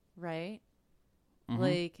 right? Mhm.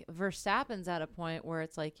 Like Verstappen's at a point where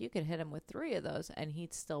it's like you could hit him with 3 of those and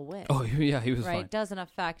he'd still win. Oh yeah, he was right? fine. Doesn't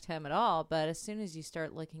affect him at all. But as soon as you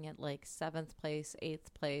start looking at like 7th place,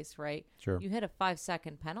 8th place, right? Sure. You hit a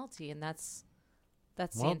 5-second penalty, and that's the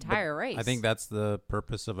Well, entire race. I think that's the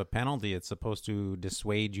purpose of a penalty. It's supposed to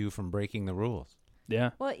dissuade you from breaking the rules.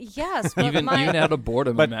 Yeah, Well, yes, but even my, out of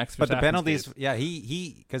boredom. But in Max but the Verstappen's penalties, case. yeah,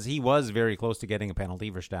 because he was very close to getting a penalty.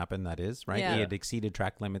 Verstappen, that is right. Yeah. He had exceeded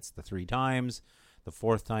track limits the 3 times. The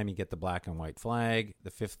 4th time you get the black and white flag. The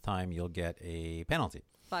 5th time you'll get a penalty.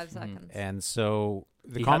 5 seconds. And so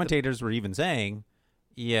the He had commentators were even saying,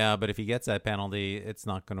 yeah, but if he gets that penalty, it's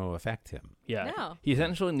not going to affect him. Yeah, No. he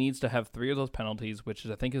essentially needs to have 3 of those penalties, which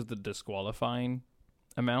is I think is the disqualifying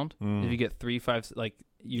amount. Mm. If you get 3, 5, like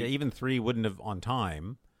Yeah, even 3 wouldn't have on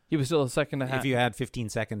time. he was still a second and a half. If you add 15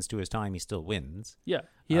 seconds to his time, he still wins. Yeah,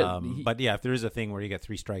 But yeah, if there is a thing where you get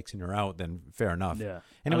 3 strikes and you're out, then fair enough. yeah,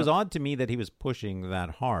 And it was odd to me that he was pushing that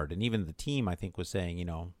hard, and even the team, I think, was saying,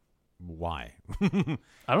 why?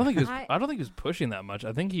 I don't think he was. I- I don't think he was pushing that much.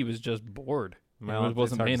 I think he was just bored. Well, He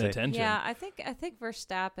wasn't it's hard paying to say. attention. Yeah, I think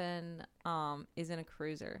Verstappen is in a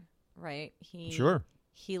cruiser, right? Sure.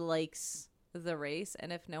 He likes the race,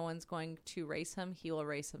 and if no one's going to race him, he will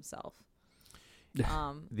race himself.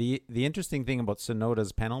 The interesting thing about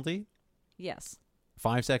Tsunoda's penalty, Yes.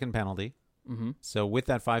 5-second penalty. Mm-hmm. So with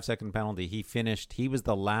that 5-second penalty, he was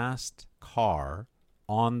the last car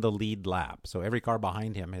on the lead lap. So every car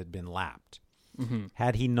behind him had been lapped. Mm-hmm.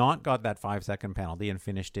 Had he not got that 5-second penalty and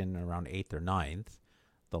finished in around 8th or 9th,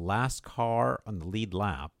 the last car on the lead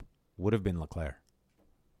lap would have been Leclerc.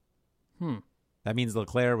 That means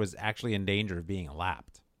Leclerc was actually in danger of being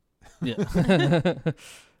lapped. Yeah.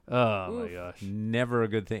 Oh my Oof. gosh. Never a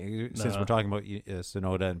good thing. Since No. we're talking about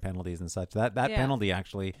Tsunoda and penalties and such, that Yeah. penalty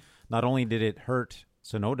actually, not only did it hurt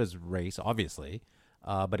Tsunoda's race, obviously,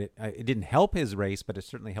 but it didn't help his race, but it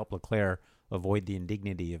certainly helped Leclerc avoid the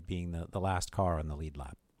indignity of being the last car on the lead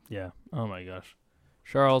lap. Yeah. Oh my gosh.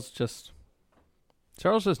 Charles just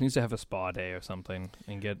needs to have a spa day or something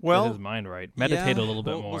and get his mind right. Meditate a little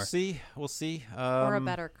bit more. We'll see. Or a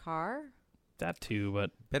better car, That too,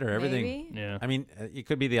 but better everything. maybe. yeah. I mean, it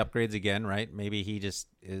could be the upgrades again, right? Maybe he just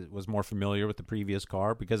was more familiar with the previous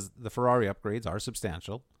car because the Ferrari upgrades are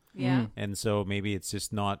substantial. Yeah. And so maybe it's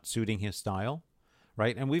just not suiting his style,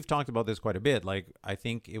 right? And we've talked about this quite a bit. Like, I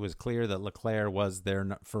think it was clear that Leclerc was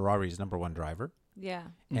Ferrari's number 1 driver. Yeah.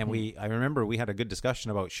 And I remember we had a good discussion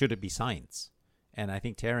about should it be Sainz? And I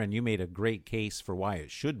think, Taryn, you made a great case for why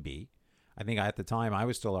it should be. I think at the time I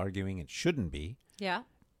was still arguing it shouldn't be. Yeah.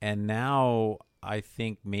 And now I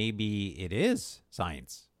think maybe it is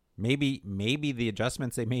Sainz. Maybe the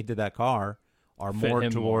adjustments they made to that car are Fit more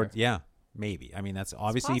him towards, more. yeah, maybe. I mean, that's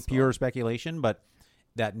obviously possible. pure speculation, but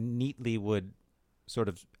that neatly would sort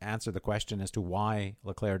of answer the question as to why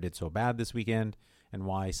Leclerc did so bad this weekend and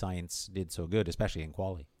why Sainz did so good, especially in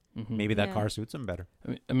quali. Mhm. Maybe that Yeah. car suits him better.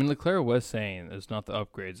 I mean, Leclerc was saying it's not the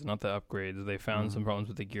upgrades. They found some problems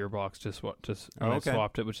with the gearbox. Just Oh, okay.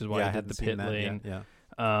 swapped it, which is why yeah, I they did hadn't the seen pit that. lane. Yeah.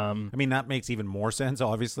 Um, I mean, that makes even more sense,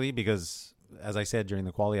 obviously, because as I said during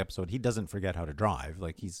the quali episode, he doesn't forget how to drive.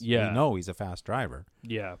 Like we know he's a fast driver.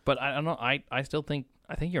 yeah, but I don't know. I still think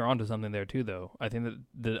you're onto something there too, though. I think that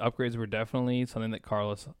the upgrades were definitely something that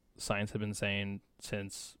Carlos Sainz had been saying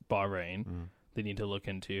since Bahrain. They need to look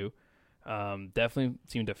into. Definitely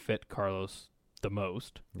seemed to fit Carlos the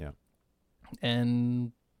most. Yeah.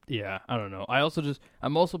 And Yeah, I don't know.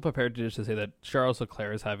 I'm also prepared to say that Charles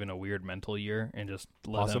Leclerc is having a weird mental year and just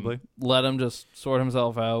let him just sort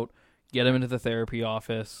himself out, get him into the therapy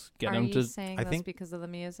office, get him to. Are you saying this because of the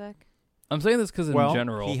music? I'm saying this because in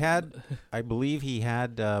general, I believe he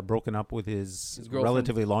had broken up with his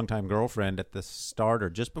relatively longtime girlfriend at the start or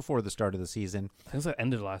just before the start of the season. I think it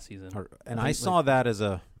ended last season. I saw that as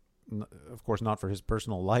of course, not for his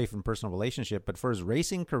personal life and personal relationship, but for his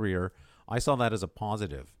racing career, I saw that as a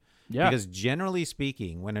positive. Yeah. Because generally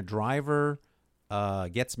speaking, when a driver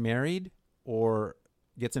gets married or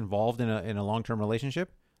gets involved in a long-term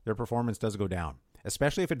relationship, their performance does go down,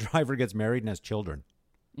 especially if a driver gets married and has children.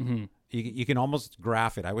 Mm-hmm. You can almost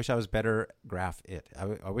graph it. I wish I was better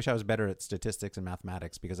at statistics and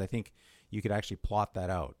mathematics, because I think you could actually plot that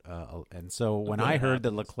out. And so when I heard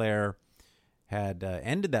that Leclerc had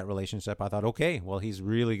ended that relationship, I thought, okay, well, he's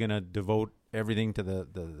really going to devote everything to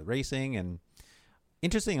the racing. And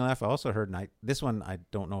interestingly enough, I also heard, this one, I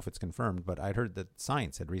don't know if it's confirmed, but I'd heard that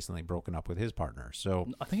Sainz had recently broken up with his partner.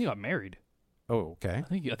 So I think he got married. Oh, okay.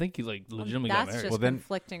 I think he legitimately got married. That's just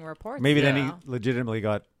conflicting reports. Maybe then he legitimately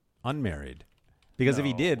got unmarried. Because if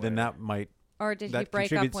he did, then that might... Or did he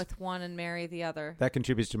break up with one and marry the other? That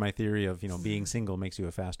contributes to my theory of, being single makes you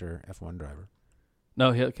a faster F1 driver.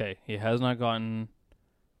 No, he has not gotten...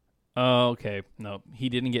 Oh, okay. No, he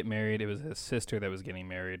didn't get married. It was his sister that was getting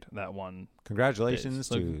married that one. Congratulations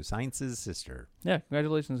to Sainz's sister. Yeah,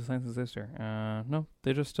 congratulations to Sainz's sister. No,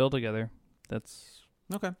 they're just still together. That's...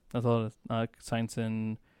 Okay. That's all it is.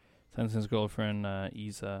 Sainz's girlfriend,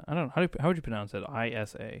 Isa. I don't know. How would you pronounce it?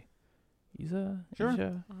 ISA. Isa?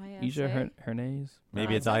 Sure. Isa Hernandez?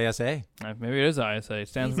 Maybe it's ISA. Maybe it is ISA. It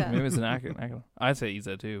stands for, maybe it's an acronym. I say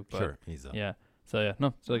Isa too. But sure, Isa. Yeah. So, yeah.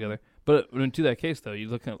 No, still together. But to that case, though, you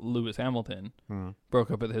look at Lewis Hamilton,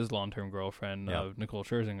 broke up with his long-term girlfriend, Nicole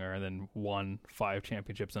Scherzinger, and then won 5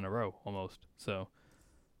 championships in a row, almost. So...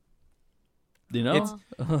 It's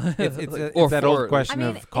that old question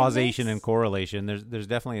of causation and correlation. There's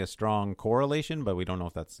definitely a strong correlation, but we don't know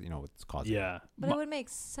if that's what's causing. Yeah, but it would make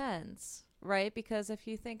sense, right? Because if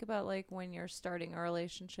you think about when you're starting a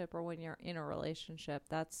relationship or when you're in a relationship,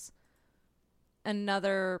 that's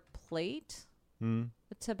another plate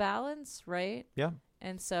to balance, right? Yeah.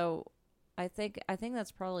 And so, I think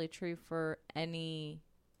that's probably true for any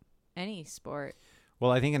sport.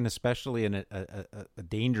 Well, I think, and especially in a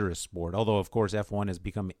dangerous sport, although, of course, F1 has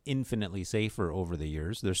become infinitely safer over the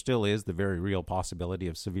years, there still is the very real possibility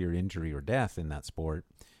of severe injury or death in that sport.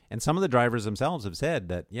 And some of the drivers themselves have said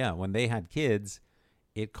that, when they had kids,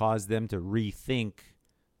 it caused them to rethink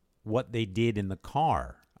what they did in the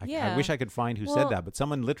car. I wish I could find who said that, but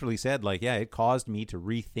someone literally said, it caused me to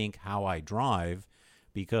rethink how I drive,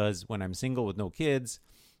 because when I'm single with no kids,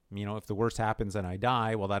 if the worst happens and I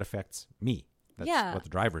die, well, that affects me. That's what the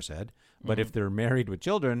driver said. But if they're married with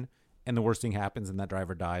children and the worst thing happens and that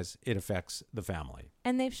driver dies, it affects the family.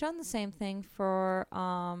 And they've shown the same thing for,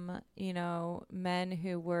 men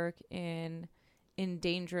who work in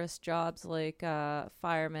dangerous jobs like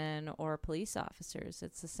firemen or police officers.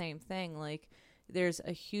 It's the same thing. There's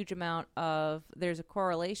a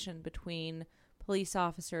correlation between police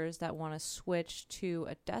officers that want to switch to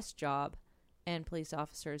a desk job and police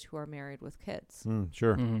officers who are married with kids.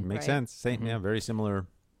 Sure. Makes sense. Same, very similar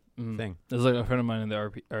thing. There's a friend of mine in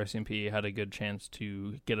the RCMP had a good chance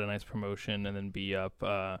to get a nice promotion and then take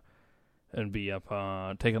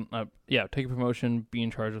a promotion, be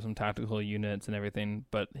in charge of some tactical units and everything.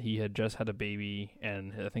 But he had just had a baby,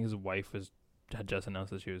 and I think his wife had just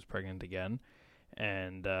announced that she was pregnant again.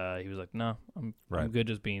 And he was like, "No, I'm good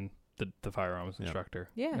just being the firearms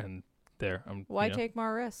instructor." Yeah. And why take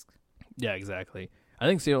more risks? Yeah, exactly. I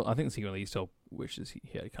think secretly he still wishes he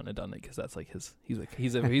had kind of done it, because that's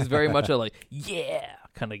he's very much a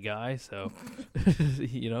kind of guy. So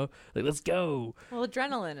let's go. Well,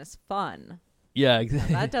 adrenaline is fun. Yeah,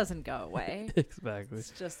 exactly. That doesn't go away. Exactly. It's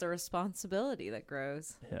just the responsibility that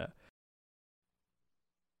grows. Yeah.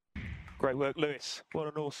 Great work, Lewis. What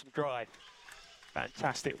an awesome drive.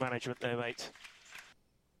 Fantastic management there, mate.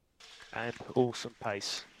 And awesome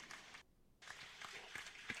pace.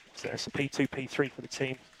 So there's a P2, P3 for the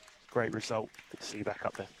team. Great result. Good to see you back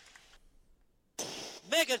up there.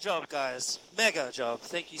 Mega job, guys. Mega job.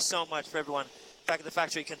 Thank you so much for everyone back at the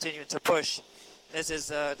factory continuing to push. This is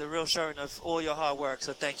the real showing of all your hard work,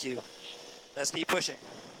 so thank you. Let's keep pushing.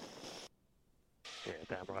 Yeah,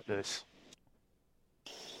 damn right, Lewis.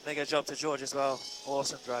 Mega job to George as well.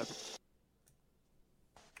 Awesome drive.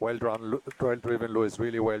 Well driven, Lewis.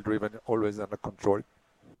 Really well driven. Always under control.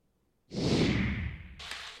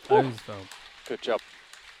 Good job.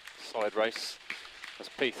 Solid race. That's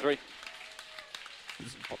P3.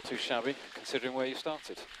 Not too shabby, considering where you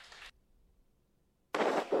started.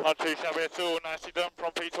 Not too shabby at all. Nicely done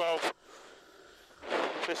from P12.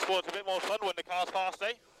 This sport's a bit more fun when the car's fast,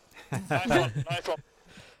 eh? Nice one. Nice one.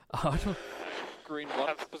 I don't. Green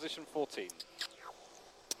 1, position 14.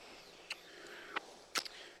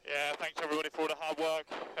 Yeah, thanks everybody for all the hard work,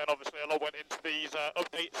 and obviously a lot went into these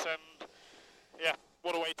updates, and yeah,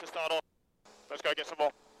 what a way to start off. Let's go get some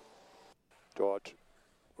more. George,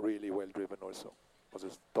 really well driven also. Was a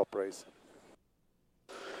top race.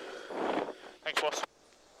 Thanks, boss.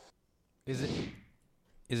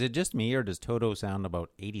 Is it just me, or does Toto sound about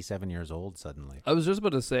 87 years old suddenly? I was just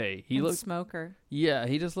about to say he And looks. smoker. Yeah,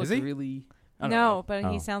 he just looks he? really. I don't No, know. but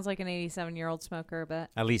Oh. he sounds like an 87-year-old smoker.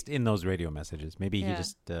 But At least in those radio messages. Maybe he Yeah.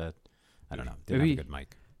 just, I don't know, didn't Maybe- have a good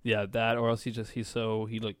mic. Yeah, that or else he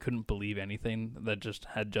like couldn't believe anything that just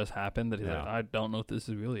happened. That he's Yeah. like, I don't know if this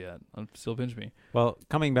is real yet. Still pinch me. Well,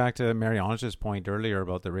 coming back to Marianne's point earlier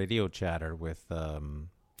about the radio chatter with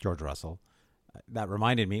George Russell, that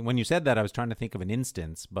reminded me. When you said that, I was trying to think of an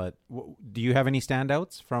instance, but do you have any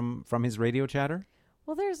standouts from his radio chatter?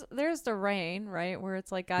 well, there's the rain, right, where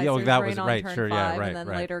it's like, guys, Yeah, there's that rain was on right, turn sure, 5, yeah, right, and then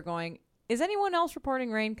right. later going, is anyone else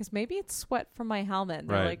reporting rain? Because maybe it's sweat from my helmet. And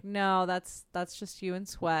they're Right. like, no, that's just you and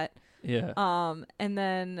sweat. Yeah. And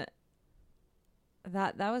then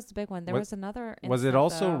that was the big one. There What- was another. Was it incident,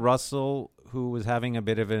 also though. Russell who was having a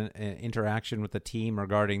bit of an interaction with the team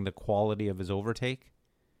regarding the quality of his overtake?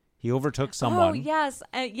 He overtook someone. Oh yes,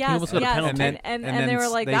 yes, almost got a yes. penalty. And then they were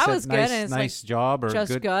like, they that said, was good. nice, And it's nice like, job or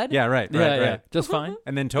just good? Yeah, right, yeah, right, yeah. right. Just fine.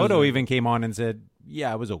 And then Toto even came on and said,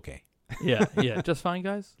 yeah, it was okay. Yeah, yeah. Just fine,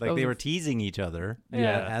 guys. Like That they was were teasing each other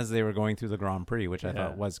Yeah. as they were going through the Grand Prix, which I Yeah.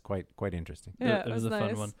 thought was quite interesting. Yeah, it was a nice.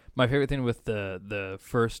 fun one. My favorite thing with the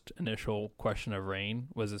first initial question of rain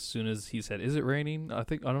was as soon as he said, "Is it raining?" I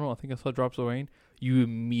don't know. I think I saw drops of rain. You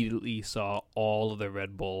immediately saw all of the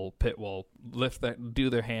Red Bull pit wall do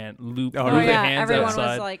their hand loop, Oh, move really? their yeah, hands everyone outside.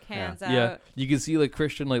 was like hands out. Yeah, you could see like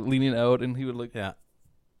Christian like leaning out, and he would like Yeah.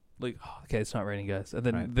 oh, okay, it's not raining, guys. And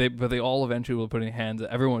then Right. they all eventually were putting hands.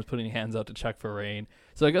 Everyone was putting hands out to check for rain.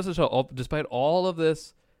 So I guess it's despite all of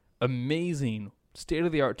this amazing state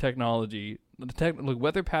of the art technology, like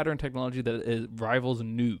weather pattern technology that rivals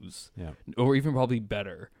news, Yeah. or even probably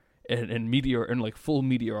better, and like full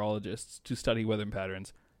meteorologists to study weather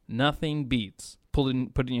patterns. Nothing beats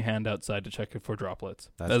putting your hand outside to check it for droplets.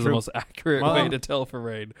 That's That's the true. most accurate Well, way to tell for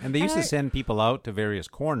rain. And they used And to send people out to various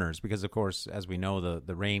corners because, of course, as we know,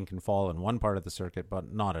 the rain can fall in one part of the circuit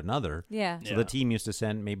but not another. Yeah. So the team used to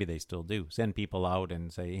send, maybe they still do, send people out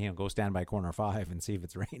and say, go stand by corner 5 and see if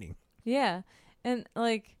it's raining. Yeah. And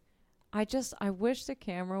like, I wish the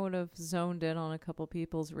camera would have zoned in on a couple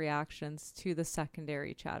people's reactions to the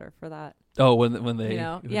secondary chatter for that. Oh, when they,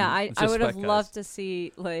 I would have loved to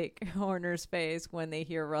see like Horner's face when they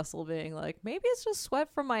hear Russell being like, maybe it's just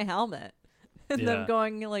sweat from my helmet. And Yeah. them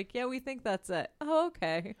going like, yeah, we think that's it. Oh,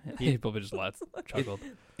 okay. He probably just chuckled.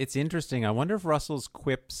 It's interesting. I wonder if Russell's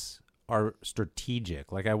quips are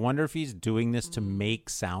strategic. Like, I wonder if he's doing this to make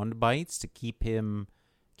sound bites to keep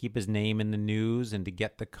his name in the news and to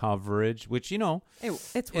get the coverage, which,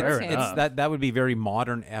 It's Fair working. enough. that would be very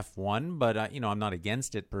modern F1, but I'm not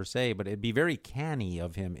against it per se, but it'd be very canny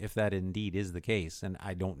of him if that indeed is the case. And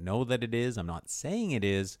I don't know that it is. I'm not saying it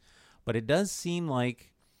is, but it does seem like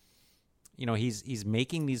he's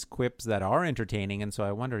making these quips that are entertaining. And so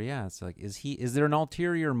I wonder, it's like, is there an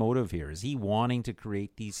ulterior motive here? Is he wanting to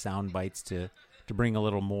create these sound bites to bring a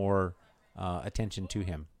little more attention to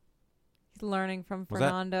him? He's learning from Was that-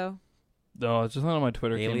 Fernando. No, it's just on my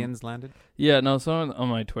Twitter. Aliens landed? Yeah, no. Someone on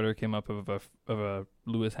my Twitter came up of a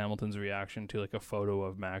Lewis Hamilton's reaction to like a photo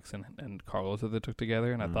of Max and Carlos that they took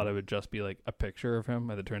together, and I thought it would just be like a picture of him,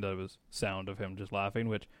 and it turned out it was sound of him just laughing,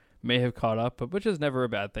 which may have caught up, but which is never a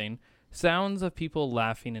bad thing. Sounds of people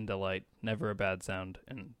laughing in delight, never a bad sound,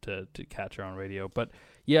 and to capture on radio. But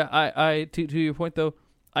yeah, I to your point though,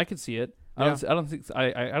 I could see it. I don't think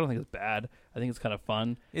it's bad. I think it's kind of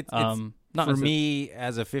fun. It's not for necessar- me,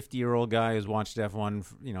 as a 50-year-old guy who's watched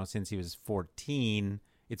F1, since he was 14,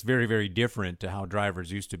 it's very, very different to how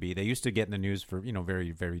drivers used to be. They used to get in the news for,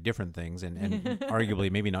 very, very different things and arguably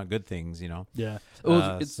maybe not good things, Yeah.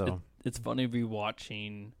 It's funny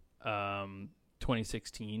rewatching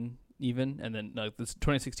 2016 even, and then this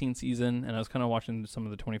 2016 season, and I was kind of watching some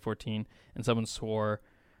of the 2014, and someone swore.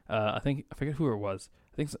 I forget who it was.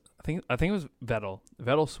 I think it was Vettel.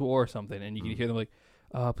 Vettel swore something, and you could hear them like,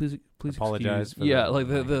 please apologize. Excuse. Yeah, like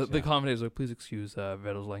the commentators like, please excuse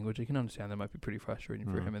Vettel's language. I can understand that might be pretty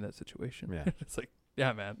frustrating for him in that situation. Yeah. It's like,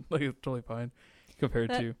 yeah, man, like it's totally fine compared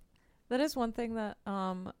to. That is one thing that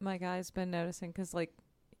my guy's been noticing, because like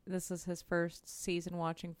this is his first season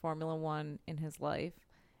watching Formula One in his life,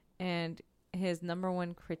 and his number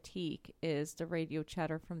one critique is the radio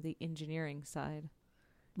chatter from the engineering side.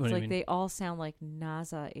 What It's do you like mean? they all sound like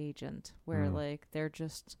NASA agent, where like they're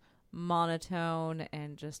just monotone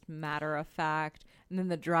and just matter of fact, and then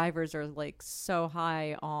the drivers are like so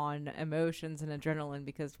high on emotions and adrenaline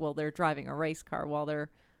because, well, they're driving a race car while they're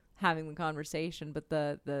having the conversation, but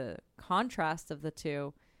the contrast of the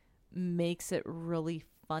two makes it really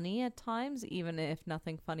funny at times, even if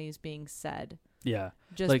nothing funny is being said, Yeah.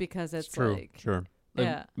 just Like, because it's True. like Sure. Like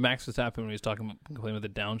yeah. Max Verstappen, when he was talking, complaining with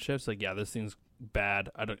the downshifts, like, yeah, this thing's bad.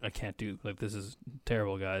 I can't do, like, this is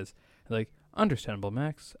terrible, guys. Like, understandable,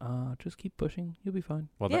 Max. Just keep pushing. You'll be fine.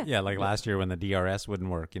 Well, like last year when the DRS wouldn't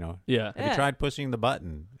work, Yeah. Have you tried pushing the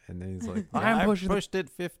button? And then he's like, I'm I pushing the- pushed it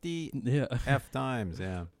 50 Yeah. F times.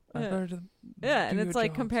 Yeah. Yeah, and it's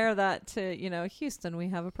like compare that to, Houston, we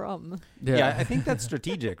have a problem. Yeah, I think that's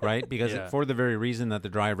strategic, right? Because Yeah. for the very reason that the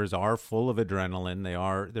drivers are full of adrenaline,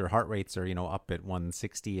 their heart rates are, up at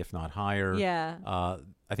 160 if not higher. Yeah.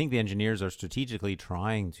 I think the engineers are strategically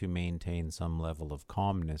trying to maintain some level of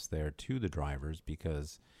calmness there to the drivers,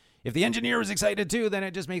 because if the engineer is excited too, then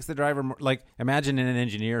it just makes the driver more, like, imagine an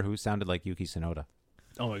engineer who sounded like Yuki Tsunoda.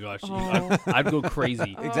 Oh my gosh, Oh. I'd go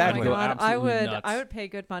crazy. Exactly. Oh my God. I Absolutely would nuts. I would pay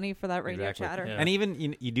good money for that radio Exactly. chatter. Yeah. And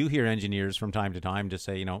even you do hear engineers from time to time just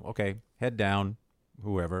say, okay, head down,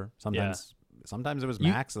 whoever. Sometimes it was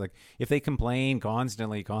Max. Like, if they complain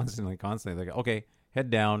constantly, like, okay, head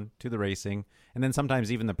down to the racing. And then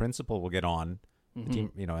sometimes even the principal will get on the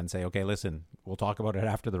team, and say, okay, listen, we'll talk about it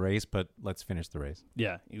after the race, but let's finish the race.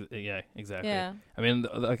 Yeah, exactly. Yeah. I mean,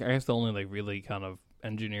 I guess the only really kind of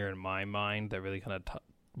engineer in my mind that really kind of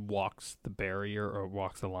walks the barrier or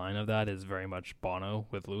walks the line of that is very much Bono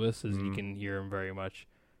with Lewis. Is you can hear him very much.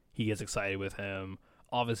 He gets excited with him.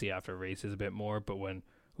 Obviously, after races a bit more, but when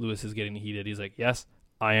Lewis is getting heated, he's like, "Yes,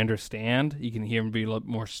 I understand." You can hear him be a little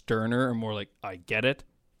more sterner and more like, "I get it."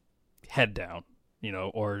 Head down,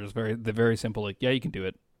 or just the very simple, like, "Yeah, you can do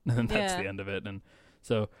it," and that's the end of it. And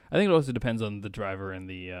so I think it also depends on the driver and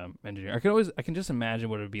the engineer. I can just imagine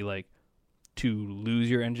what it would be like to lose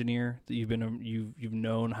your engineer that you've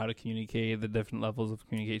known how to communicate, the different levels of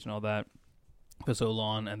communication, all that for so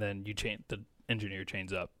long, and then the engineer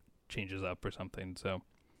changes up or something. So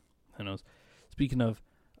who knows? Speaking of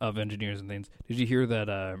engineers and things, did you hear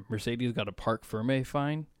that Mercedes got a Parc Ferme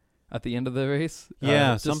fine at the end of the race?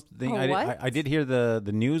 Yeah, something. what? I did hear the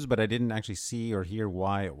news, but I didn't actually see or hear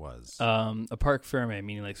why it was. A Parc Ferme,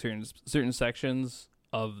 meaning like certain sections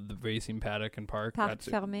of the racing paddock and park. Parc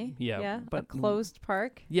fermé. Yeah, a but closed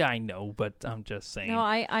park. yeah, I know, but I'm just saying. No,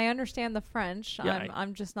 I understand the French. Yeah,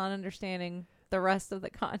 I'm just not understanding the rest of the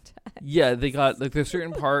context. Yeah, they got like there's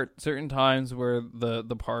certain times where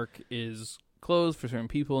the park is closed for certain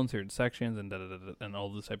people in certain sections and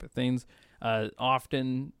all those type of things.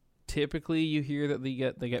 Typically, you hear that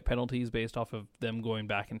they get penalties based off of them going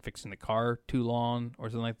back and fixing the car too long or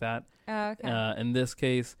something like that. Okay. In this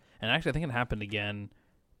case, and actually, I think it happened again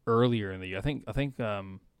earlier in the year. I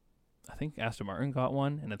think Aston Martin got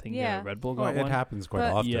one, and I think Red Bull got it one. happens quite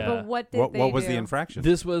But- often. Yeah. But what did What was do? the infraction?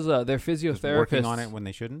 This was their Just physiotherapist working on it when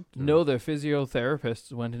they shouldn't? Or- No, their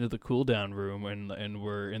physiotherapists went into the cool down room and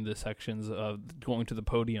were in the sections of going to the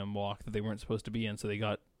podium walk that they weren't supposed to be in, so they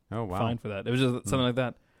got Oh, wow. fined for that. It was just something like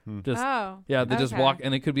that. Just Oh. yeah, they just okay. walked,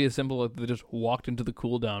 and it could be as simple as they just walked into the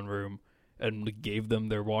cool down room and gave them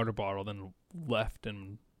their water bottle, then left,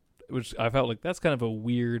 and which I felt like that's kind of a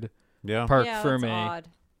weird Yeah. Parc Yeah, Ferme. that's odd.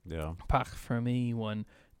 Yeah. Parc Ferme one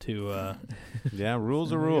to Yeah,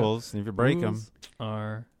 rules are rules. If you break them, rules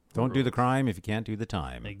are don't do the rules. crime if you can't do the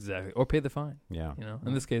time. Exactly, or pay the fine. Yeah.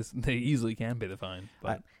 In this case, they easily can pay the fine.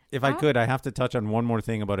 But If I could, I have to touch on one more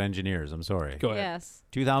thing about engineers. I'm sorry. go ahead. Yes.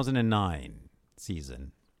 2009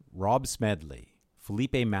 season. Rob Smedley,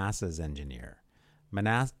 Felipe Massa's engineer.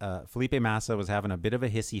 Felipe Massa was having a bit of a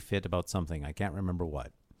hissy fit about something. I can't remember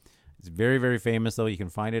what. It's very, very famous, though. You can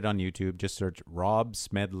find it on YouTube. Just search Rob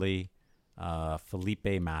Smedley,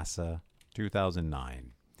 Felipe Massa,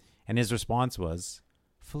 2009. And his response was,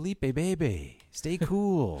 Felipe, baby, stay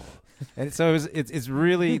cool. And so it's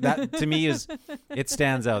really, that to me it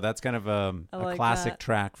stands out. That's kind of a like classic that.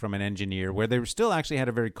 track from an engineer where they were still actually had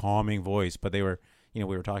a very calming voice, but they were, we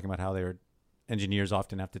were talking about how engineers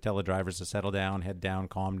often have to tell the drivers to settle down, head down,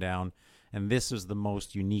 calm down. And this is the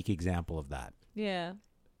most unique example of that. Yeah.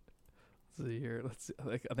 Let's see here. Let's see.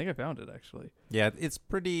 I think I found it actually. Yeah, it's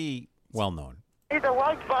pretty well known. Need a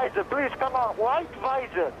white visor, please come on. White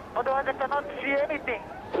visor. Otherwise I cannot see anything.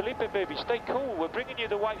 Felipe, baby, stay cool. We're bringing you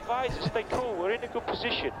the white visor. Stay cool. We're in a good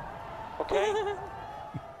position. Okay?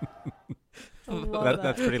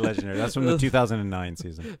 That's pretty legendary. That's from the 2009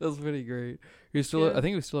 season. That was pretty great. You're still, I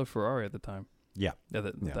think it was still a Ferrari at the time. Yeah. Yeah,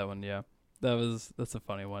 that one. Yeah, that's a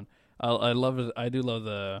funny one. I love it. I do love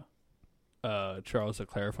the Charles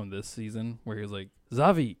Leclerc from this season where he was like,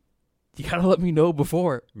 Xavi, you gotta let me know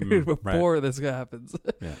before this happens.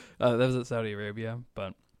 Yeah. That was at Saudi Arabia,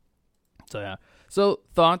 but so yeah. So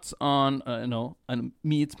thoughts on on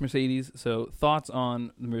me, it's Mercedes. So thoughts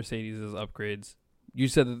on the Mercedes' upgrades. You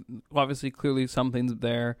said that obviously clearly something's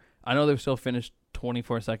there. I know they're still finished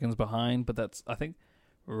 24 seconds behind, but that's I think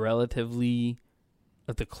relatively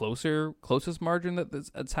at the closest margin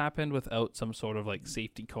that's happened without some sort of like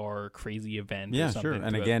safety car crazy event. Yeah, or something sure.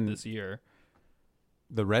 And again, this year.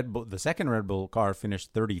 The second Red Bull car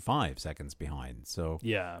finished 35 seconds behind. So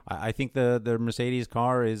yeah, I think the Mercedes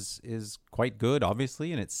car is quite good,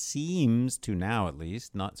 obviously, and it seems to now at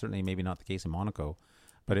least, maybe not the case in Monaco,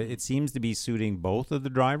 but it seems to be suiting both of the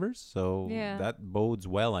drivers. So that bodes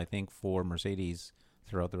well, I think, for Mercedes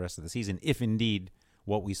throughout the rest of the season, if indeed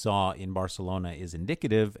what we saw in Barcelona is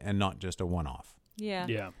indicative and not just a one-off. Yeah.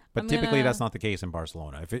 Yeah. But typically that's not the case in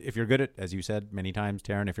Barcelona. If you're good at, as you said many times,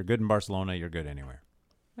 Taryn, if you're good in Barcelona, you're good anywhere.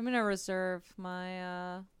 I'm gonna reserve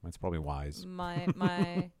my That's probably wise.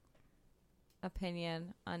 my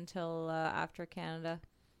opinion until after Canada.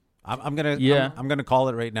 I'm gonna call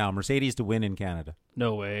it right now. Mercedes to win in Canada.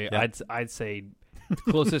 No way. Yeah. I'd say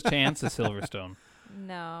closest chance is Silverstone.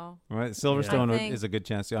 No. Right, Silverstone is a good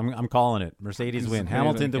chance. I'm calling it. Mercedes win.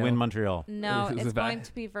 Hamilton to win Montreal. No, it's going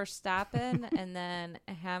to be Verstappen and then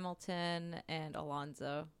Hamilton and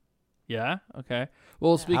Alonso. Yeah. Okay.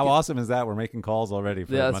 Well, how awesome is that? We're making calls already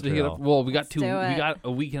for Montreal. We got we got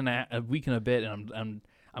a week and a bit, and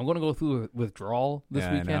I'm going to go through a withdrawal this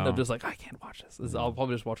weekend. I'm just like, I can't watch this. I'll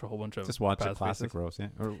probably just watch a whole bunch of a classic roast,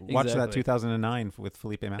 or watch that 2009 with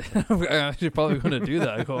Felipe Massa. I'm actually probably going to do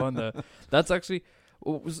that. Go on that's actually.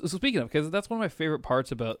 So speaking of, because that's one of my favorite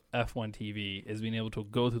parts about F1 TV is being able to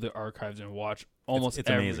go through the archives and watch almost it's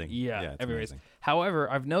every, amazing. Yeah, it's every amazing. race. However,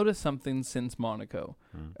 I've noticed something since Monaco.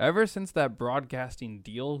 Ever since that broadcasting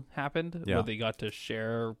deal happened, where they got to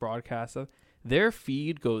share broadcasts, their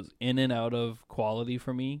feed goes in and out of quality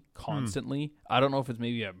for me constantly. I don't know if it's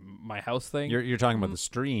maybe my house thing. You're talking about the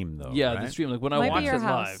stream, though. Yeah, right? the stream. Like when I watch it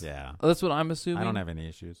live. Yeah, that's what I'm assuming. I don't have any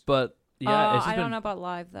issues, but. Yeah, I don't know about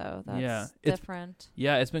live though. That's different.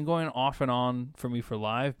 It's been going off and on for me for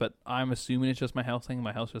live, but I'm assuming it's just my house thing.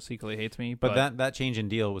 My house just secretly hates me. But that change in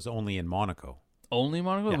deal was only in Monaco. Only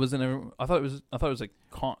Monaco? Yeah. It wasn't. I thought it was like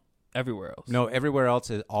everywhere else. No, everywhere else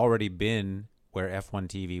has already been where F1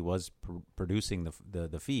 TV was producing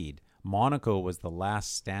the feed. Monaco was the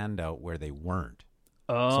last standout where they weren't.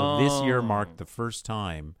 Oh. So this year marked the first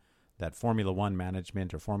time that Formula One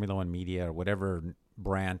management or Formula One media or whatever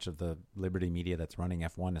branch of the Liberty Media that's running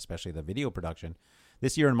F1, especially the video production,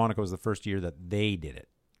 this year in Monaco was the first year that they did it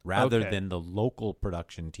rather than the local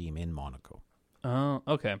production team in Monaco. Oh,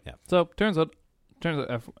 okay. Yeah. So turns out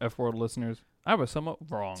F4 listeners, I was somewhat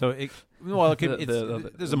wrong. So there's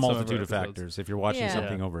a multitude of factors if you're watching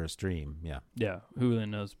something over a stream. Yeah. Yeah. Who really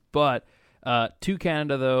knows? But to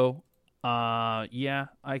Canada though, I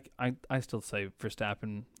still say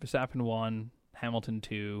Verstappen 1, Hamilton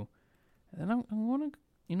 2. And I want to,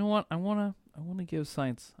 you know what? I want to give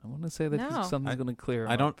Sainz. I want to say that something's going to clear.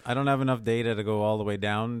 I don't have enough data to go all the way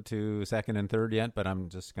down to second and third yet, but I'm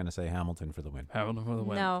just going to say Hamilton for the win. Hamilton for the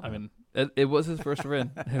win. No. I mean, it was his first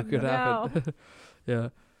win. It could happen. Yeah.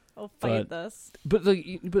 I'll fight this. But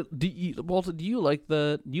Walter, do you like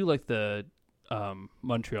the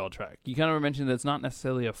Montreal track? You kind of mentioned that it's not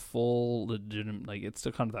necessarily a full legitimate, like it's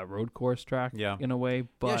still kind of that road course track in a way.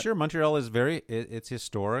 But yeah, sure. Montreal is it's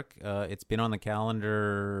historic. It's been on the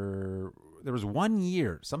calendar. There was 1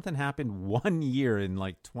 year, something happened 1 year in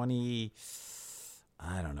like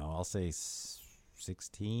I'll say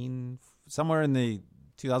 16, somewhere in the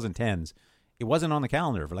 2010s. It wasn't on the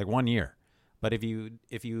calendar for like 1 year. But if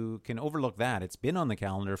you can overlook that, it's been on the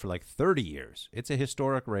calendar for like 30 years. It's a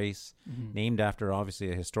historic race named after,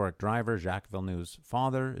 obviously, a historic driver, Jacques Villeneuve's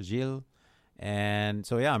father, Gilles. And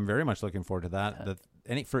so, yeah, I'm very much looking forward to that.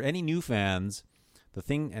 For any new fans, the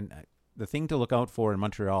thing to look out for in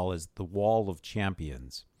Montreal is the Wall of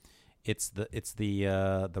Champions. It's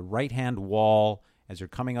the right-hand wall as you're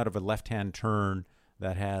coming out of a left-hand turn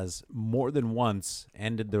that has more than once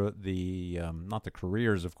ended the not the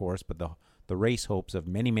careers, of course, but the race hopes of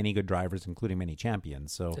many, many good drivers, including many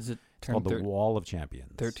champions. So it's called the Wall of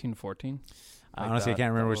Champions. 13, 14? Honestly, I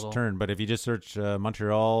can't remember which turn, but if you just search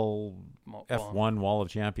Montreal F1 Wall of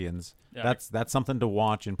Champions, that's something to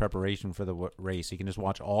watch in preparation for the race. You can just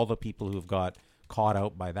watch all the people who've got caught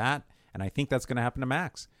out by that, And I think that's going to happen to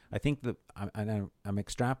Max. I think that I'm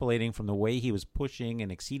extrapolating from the way he was pushing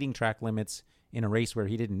and exceeding track limits in a race where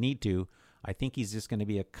he didn't need to. I think he's just going to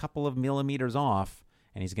be a couple of millimeters off,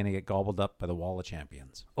 and he's going to get gobbled up by the wall of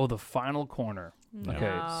champions. Oh, the final corner. No.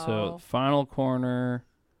 Okay, so final corner.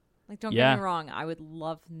 Like, don't get me wrong. I would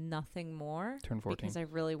love nothing more. Turn 14. Because I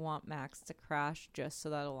really want Max to crash just so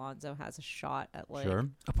that Alonso has a shot at, like... Sure.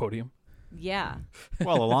 A podium. Yeah.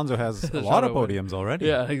 Well, Alonso has a lot of podiums already.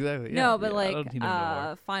 Yeah, exactly. No, Yeah, but I don't need him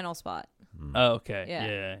anymore. final spot. Oh, okay.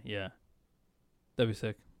 Yeah. Yeah. That'd be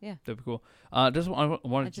sick. Yeah. That'd be cool. I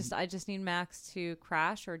just need Max to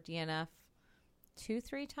crash or DNF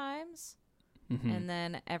 2-3 times. Mm-hmm. And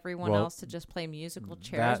then everyone else to just play musical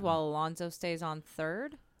chairs while Alonso stays on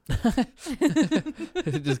third.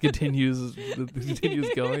 It just continues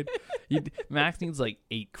going. Max needs like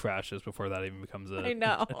 8 crashes before that even becomes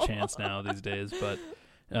a chance now these days. But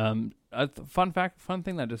fun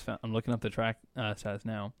thing that I just found, I'm looking up the track stats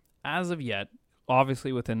now. As of yet,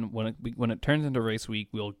 obviously when it turns into race week,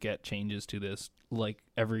 we'll get changes to this. Like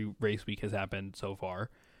every race week has happened so far.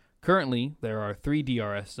 Currently, there are 3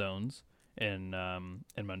 DRS zones in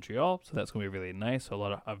Montreal, so that's going to be really nice. So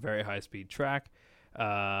a very high speed track.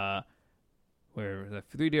 Where the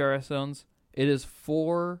 3 DRS zones. It is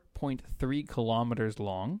 4.3 kilometers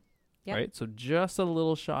long, right? So just a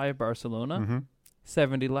little shy of Barcelona.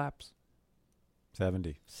 70 laps.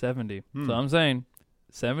 70. So I'm saying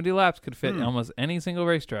 70 laps could fit almost any single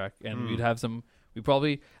racetrack, and we'd have some.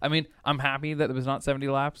 I'm happy that it was not 70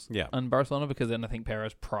 laps on Barcelona, because then I think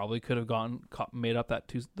Perez probably could have made up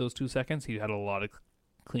those 2 seconds. He had a lot of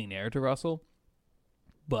clean air to Russell,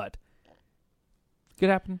 but could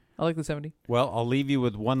happen. I like the 70. Well, I'll leave you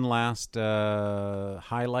with one last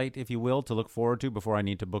highlight, if you will, to look forward to before I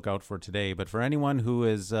need to book out for today. But for anyone who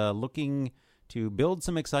is looking to build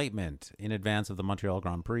some excitement in advance of the Montreal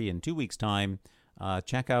Grand Prix in 2 weeks' time,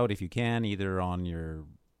 check out, if you can, either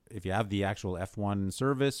if you have the actual F1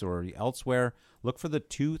 service or elsewhere, look for the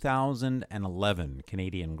 2011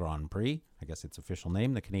 Canadian Grand Prix. I guess its official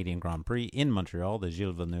name, the Canadian Grand Prix in Montreal, the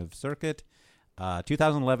Gilles Villeneuve circuit.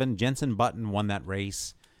 2011, Jenson Button won that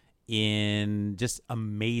race in just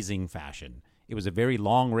amazing fashion. It was a very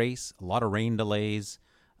long race, a lot of rain delays,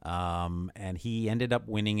 and he ended up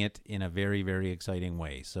winning it in a very, very exciting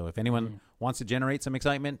way. So if anyone wants to generate some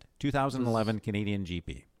excitement, 2011 Canadian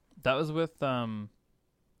GP. That was with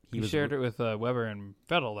he shared it with Weber and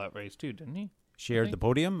Vettel that race too, didn't he? Shared the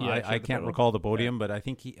podium. Yeah, I can't recall the podium, but I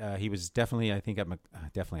think he was definitely. I think at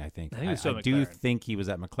definitely. I think I do think he was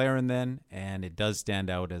at McLaren then, and it does stand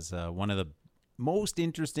out as one of the most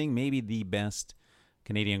interesting, maybe the best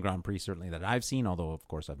Canadian Grand Prix certainly that I've seen. Although of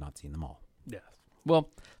course I've not seen them all. Yeah. Well,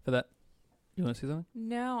 for that, you want to say something?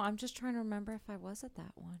 No, I'm just trying to remember if I was at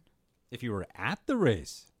that one. If you were at the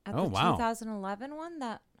race, at the 2011 one,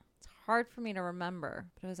 that it's hard for me to remember,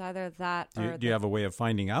 but it was either that or. Do you have a way of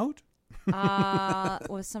finding out?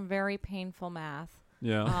 With some very painful math.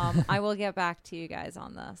 Yeah. I will get back to you guys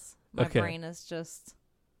on this. My brain is just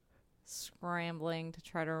scrambling to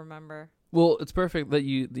try to remember. Well, it's perfect that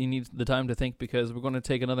you need the time to think, because we're going to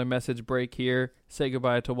take another message break here. Say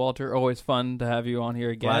goodbye to Walter. Always fun to have you on here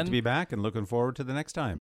again. Glad to be back and looking forward to the next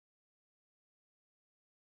time.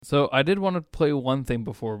 So I did want to play one thing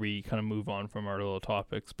before we kind of move on from our little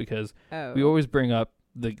topics, because we always bring up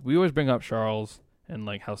Charles and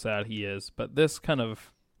like how sad he is, but this kind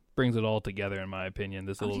of brings it all together in my opinion.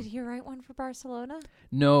 Did he write one for Barcelona?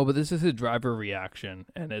 No, but this is his driver reaction,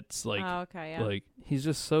 and it's like, like he's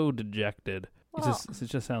just so dejected. Well, it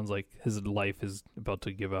just sounds like his life is about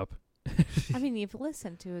to give up. I mean, you've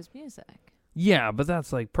listened to his music. Yeah, but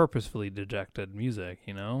that's like purposefully dejected music,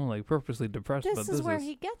 like purposely depressed. This is where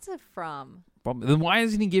he gets it from. Then why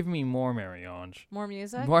isn't he giving me more, Marie-Ange? More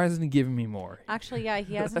music? Why isn't he giving me more? Actually, yeah,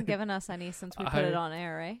 he hasn't given us any since we put it on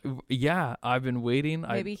air, right? Yeah, I've been waiting.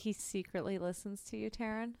 Maybe he secretly listens to you,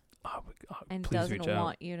 Taryn. And doesn't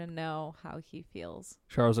want you to know how he feels.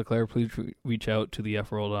 Charles Leclerc, please reach out to the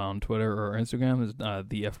F World on Twitter or Instagram. Is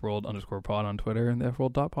the F World _pod on Twitter and the F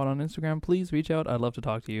World.pod on Instagram. Please reach out. I'd love to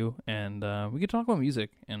talk to you, and we can talk about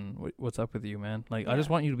music and what's up with you, man. Like, I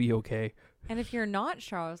just want you to be okay. And if you're not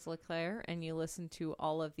Charles Leclerc and you listen to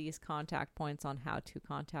all of these contact points on how to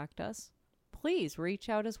contact us, please reach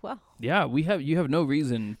out as well. Yeah, you have no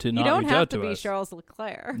reason to not reach out to us. You don't have to be Charles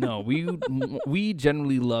Leclerc. No, we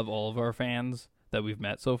generally love all of our fans that we've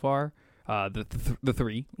met so far. The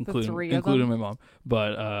three, including my mom.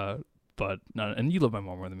 But not, and you love my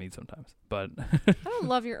mom more than me sometimes. But I don't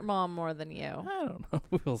love your mom more than you. I don't know.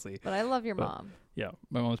 We'll see. But I love your mom. Yeah,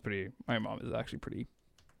 my mom is actually pretty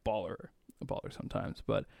baller. a baller sometimes.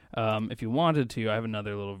 But if you wanted to, I have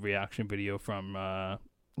another little reaction video from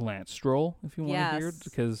Lance Stroll. If you want to hear it,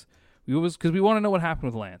 because we want to know what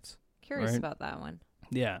happened with Lance. Curious about that one.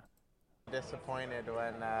 Yeah. Disappointed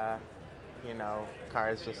when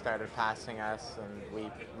cars just started passing us, and we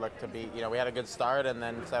looked to be, we had a good start and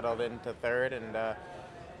then settled into third, and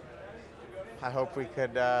I hope we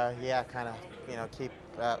could, keep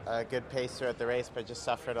a good pace throughout the race, but just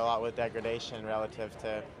suffered a lot with degradation relative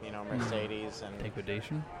to, Mercedes and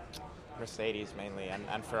degradation. Mercedes mainly,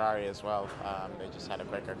 and Ferrari as well. They just had a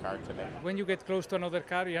quicker car today. When you get close to another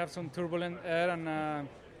car, you have some turbulent air, and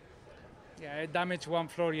I damaged one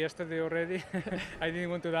floor yesterday already. I didn't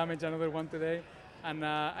want to damage another one today, and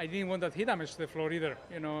I didn't want that he damaged the floor either.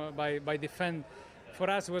 By defend. For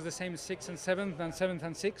us, it was the same 6th and 7th, and 7th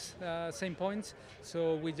and 6th, same points.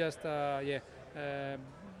 So we just,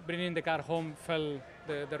 bringing the car home felt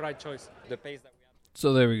the right choice. The pace that we had.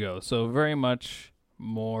 So there we go. So very much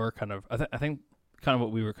more kind of, I think kind of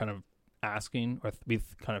what we were kind of asking, or we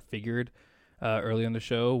kind of figured early in the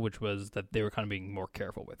show, which was that they were kind of being more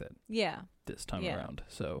careful with it. Yeah. This time around.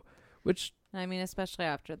 So, which... I mean, especially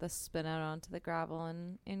after the spin out onto the gravel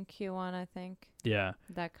in Q1, I think. Yeah.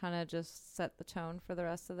 That kind of just set the tone for the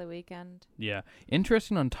rest of the weekend. Yeah.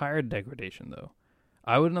 Interesting on tire degradation, though.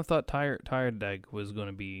 I wouldn't have thought tire deg was going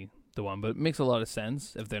to be the one, but it makes a lot of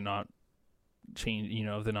sense if they're not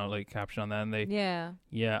if they're not like captured on that. And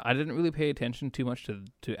yeah, I didn't really pay attention too much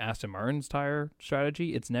to Aston Martin's tire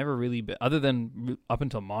strategy. It's never really been, other than up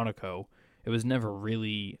until Monaco, it was never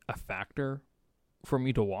really a factor for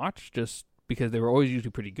me to watch, just because they were always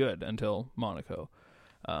usually pretty good until Monaco.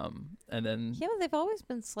 And then... Yeah, but they've always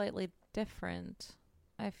been slightly different,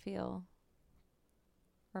 I feel.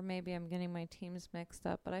 Or maybe I'm getting my teams mixed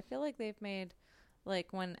up, but I feel like they've made,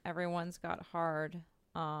 like, when everyone's got hard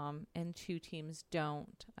and two teams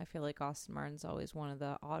don't, I feel like Aston Martin's always one of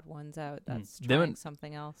the odd ones out that's trying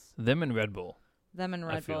something else. Them and Red Bull.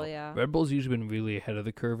 Yeah. Red Bull's usually been really ahead of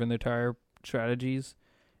the curve in their tire strategies,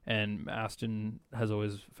 and Aston has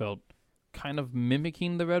always felt kind of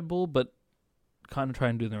mimicking the Red Bull, but kind of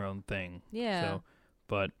trying to do their own thing. Yeah. So,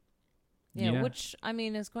 but yeah, which I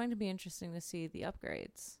mean is going to be interesting to see the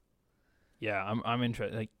upgrades. Yeah, I'm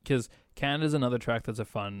interested, because Canada's another track that's a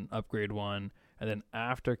fun upgrade one, and then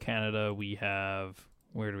after Canada we have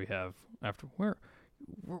where do we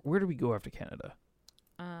go after Canada?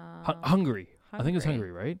 Hungary. I think it's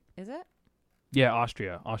Hungary, right? Is it? Yeah,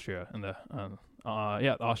 Austria, and the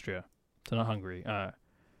Austria. So not Hungary.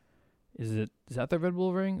 Is that the Red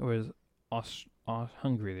Bull Ring, or is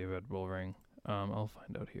Hungary the Red Bull Ring? I'll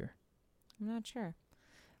find out here. I'm not sure,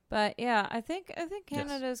 but yeah, I think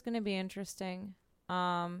Canada is going to be interesting.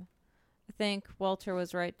 I think Walter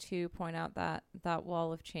was right to point out that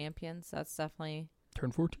wall of champions. That's definitely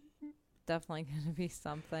turn 14. Definitely going to be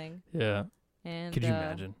something. Yeah. And could you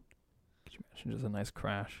imagine? Just a nice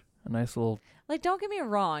crash, a nice little. Like, don't get me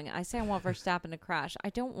wrong. I say I want Verstappen to crash. I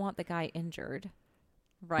don't want the guy injured.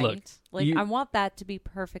 Right? Look, I want that to be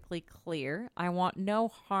perfectly clear. I want no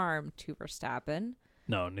harm to Verstappen.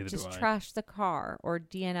 No, neither do I. Just trash the car or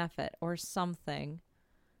DNF it or something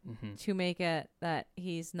to make it that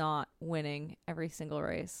he's not winning every single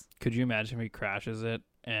race. Could you imagine if he crashes it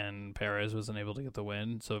and Perez wasn't able to get the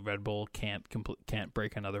win, so Red Bull can't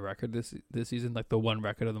break another record this season? Like the one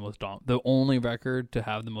record of the only record to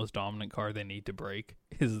have the most dominant car they need to break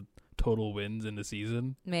is total wins in the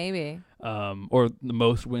season. Maybe. Or the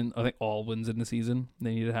most wins. I think all wins in the season.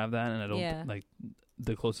 They need to have that, and I don't like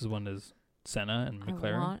the closest one is Senna and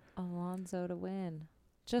McLaren. I want Alonso to win.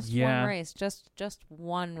 Just one race. Just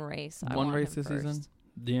one race. One race this season?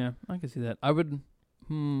 Yeah, I can see that. I would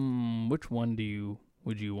which one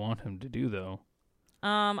would you want him to do though?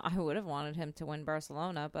 I would have wanted him to win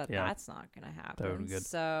Barcelona, but that's not going to happen. That would be good.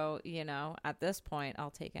 So, at this point,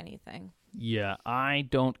 I'll take anything. Yeah, I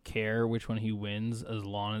don't care which one he wins as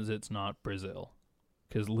long as it's not Brazil.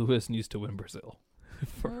 Because Lewis needs to win Brazil.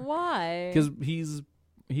 Why? Because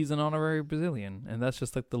he's an honorary Brazilian, and that's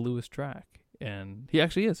just like the Lewis track. And he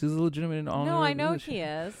actually is. He's a legitimate honorary No, I know Brazilian.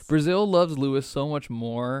 he is. Brazil loves Lewis so much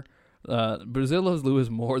more. Brazil loves Lewis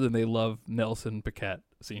more than they love Nelson Piquet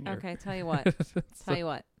Sr. Okay, tell you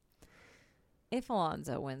what. If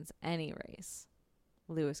Alonso wins any race,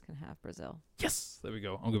 Lewis can have Brazil. Yes, there we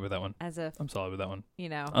go. I'm good with that one. I'm solid with that one.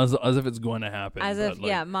 As if it's going to happen. As if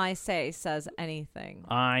my say says anything.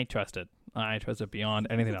 I trust it. I trust it beyond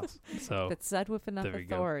anything else. So if it's said with enough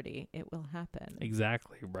authority, it will happen.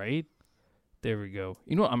 Exactly, right? There we go.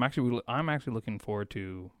 You know what? I'm actually looking forward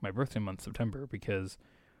to my birthday month, September, because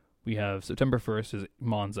we have September 1st is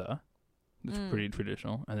Monza. It's pretty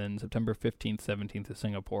traditional. And then September 15th, 17th is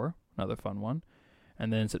Singapore. another fun one.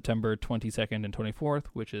 And then September 22nd and 24th,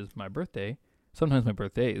 which is my birthday, sometimes my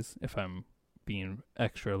birthdays, if I'm being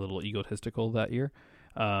extra little egotistical that year,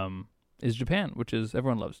 is Japan, which is,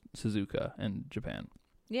 everyone loves Suzuka and Japan.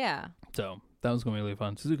 Yeah. So that was going to be really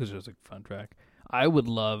fun. Suzuka's just a fun track. I would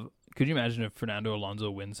love, could you imagine if Fernando Alonso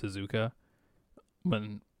wins Suzuka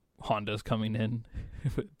when Honda's coming in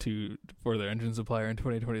for their engine supplier in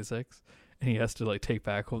 2026? And he has to like take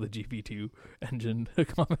back all the GP2 engine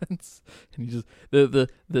comments, and he just the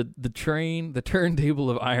turntable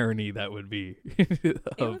of irony that would be. It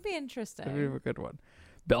would be interesting. That would be a good one.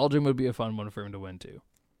 Belgium would be a fun one for him to win too.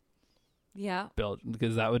 Yeah, Belgium,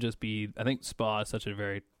 because that would just be. I think Spa is such a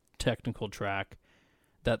very technical track.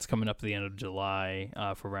 That's coming up at the end of July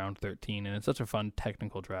for round 13, and it's such a fun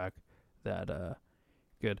technical track that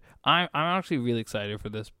good. I'm actually really excited for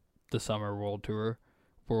the summer World Tour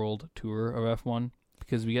of F1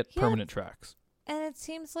 because we get permanent tracks. And it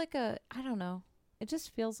seems like I don't know. It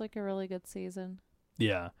just feels like a really good season.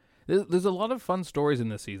 Yeah. There's a lot of fun stories in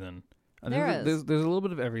this season. There's a little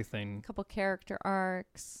bit of everything. A couple character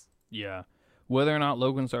arcs. Yeah. Whether or not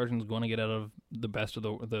Logan Sargent's going to get out of the best of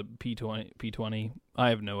the P20, I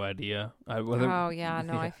have no idea.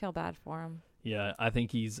 I feel bad for him. Yeah, I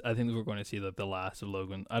think we're going to see the last of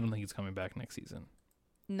Logan. I don't think he's coming back next season.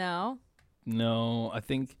 No, I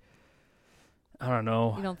don't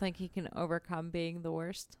know. You don't think he can overcome being the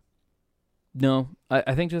worst? No,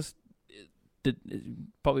 I think just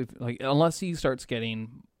probably like unless he starts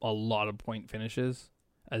getting a lot of point finishes,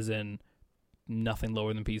 as in nothing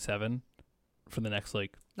lower than P7 for the next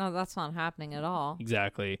No, that's not happening at all.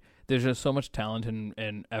 Exactly. There's just so much talent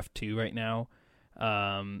in F2 right now.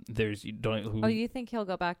 You think he'll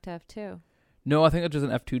go back to F2? No, I think that just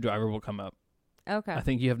an F2 driver will come up. Okay. I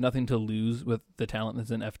think you have nothing to lose with the talent that's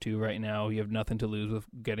in F2 right now. You have nothing to lose with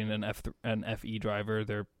getting an FE driver.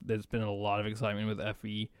 There's been a lot of excitement with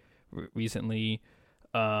FE recently.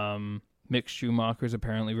 Mick Schumacher's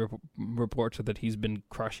apparently reports that he's been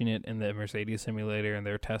crushing it in the Mercedes simulator and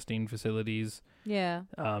their testing facilities. Yeah.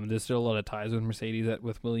 There's still a lot of ties with Mercedes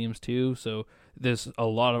with Williams too. So there's a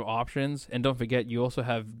lot of options. And don't forget, you also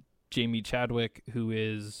have Jamie Chadwick,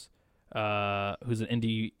 who's an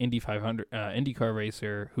Indy 500 IndyCar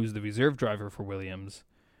racer, who's the reserve driver for Williams.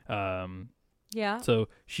 Yeah. So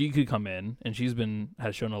she could come in, and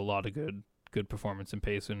has shown a lot of good performance and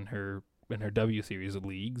pace in her W Series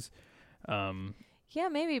leagues. Yeah,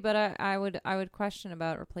 maybe, but I would question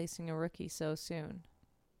about replacing a rookie so soon,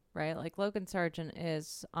 right? Like Logan Sargent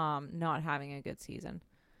is not having a good season,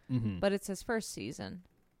 but it's his first season,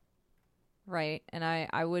 right? And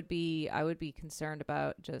I would be concerned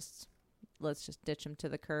about let's just ditch him to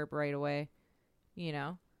the curb right away,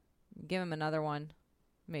 give him another one,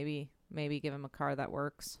 maybe give him a car that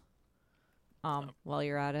works, while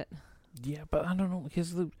you're at it. Yeah, but I don't know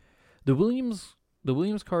because the Williams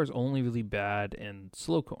car is only really bad in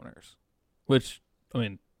slow corners, which I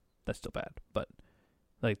mean that's still bad, but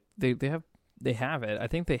like they have it. I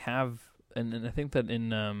think they have, and I think that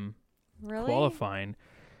in really? Qualifying.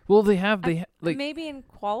 Well, maybe in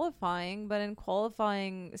qualifying, but in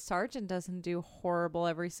qualifying, Sargent doesn't do horrible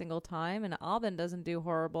every single time, and Albon doesn't do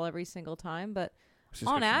horrible every single time. But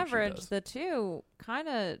on average, the two kind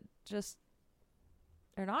of just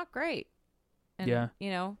they're not great. And,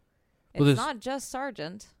 it's not just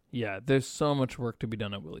Sargent. Yeah, there's so much work to be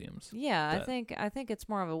done at Williams. Yeah, I think it's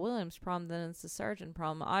more of a Williams problem than it's a Sargent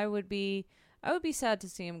problem. I would be sad to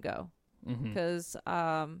see him go because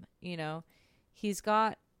he's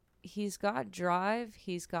got drive,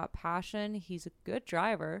 he's got passion, he's a good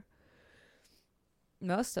driver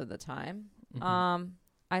most of the time.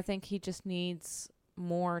 I think he just needs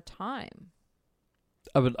more time.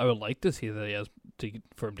 I would like to see that he has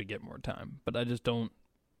for him to get more time, but I just don't.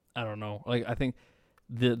 I don't know. Like I think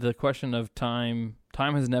the question of time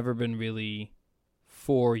has never been really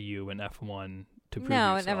for you in F1 to prove yourself.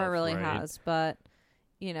 No, it never really has. But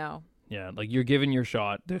yeah, like you're given your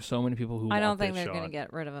shot. There's so many people who. I don't think they're going to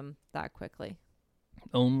get rid of him that quickly.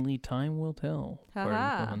 Only time will tell.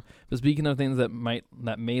 But speaking of things that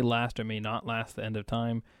may last or may not last the end of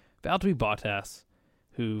time, Valtteri Bottas,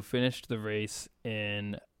 who finished the race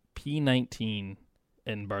in P19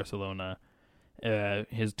 in Barcelona.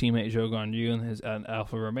 His teammate Zhou Guanyu and his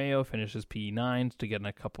Alfa Romeo finishes P9 to get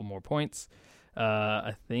a couple more points.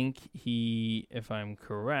 I think if I'm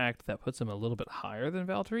correct, that puts him a little bit higher than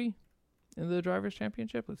Valtteri in the Drivers'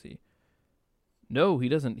 Championship. Let's see. No, he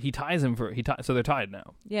doesn't. He ties him so they're tied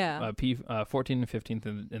now. Yeah. 14 and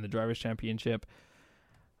 15th in the Drivers' Championship.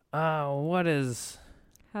 What is...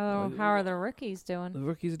 How are the rookies doing? The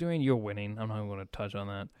rookies doing. You're winning. I'm not even going to touch on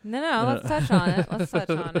that. No. Let's touch on it. Let's touch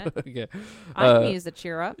on it. Okay. I can use the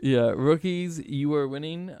cheer up. Yeah, rookies. You are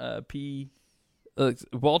winning.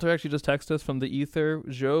 Walter actually just texted us from the ether.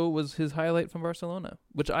 Joe was his highlight from Barcelona,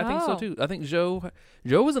 which I think so too. I think Joe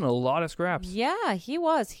was in a lot of scraps. Yeah, he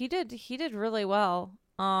was. He did really well.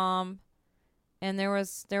 And there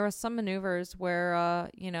was some maneuvers where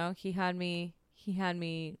he had me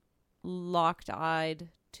locked eyed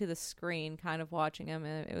to the screen, kind of watching him,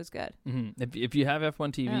 and it was good. Mm-hmm. If you have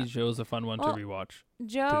F1 TV, yeah. Joe's a fun one to rewatch.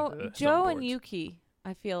 Joe and Yuki,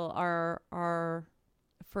 I feel are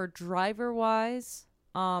for driver wise,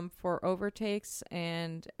 for overtakes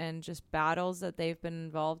and just battles that they've been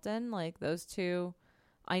involved in. Like those two,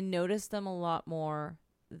 I noticed them a lot more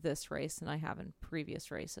this race than I have in previous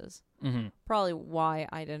races. Mm-hmm. Probably why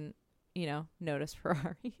I didn't, notice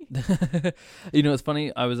Ferrari. It's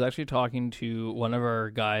funny. I was actually talking to one of our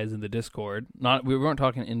guys in the Discord. We weren't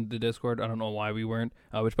talking in the Discord. I don't know why we weren't.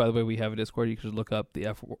 Which, by the way, we have a Discord. You could look up the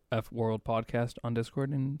F World podcast on Discord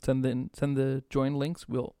and send the join links.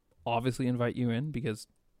 We'll obviously invite you in because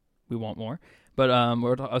we want more. But I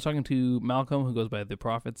was talking to Malcolm, who goes by the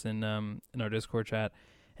Prophets in our Discord chat,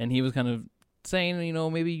 and he was kind of saying,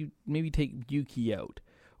 maybe take Yuki out.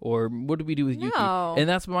 Or what do we do with Yuki? And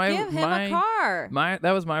that's give him a car.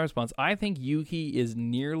 That was my response. I think Yuki is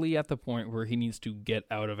nearly at the point where he needs to get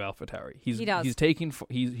out of AlphaTauri. He does.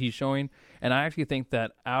 He's showing, and I actually think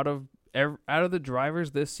that out of the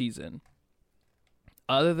drivers this season,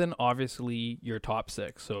 other than obviously your top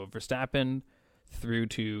six, so Verstappen through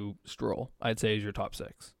to Stroll, I'd say is your top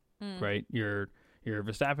six, right? Your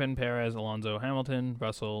Verstappen, Perez, Alonso, Hamilton,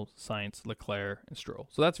 Russell, Sainz, Leclerc, and Stroll.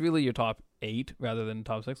 So that's really your top 8 rather than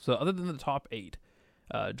top 6. So other than the top 8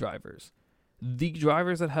 drivers, the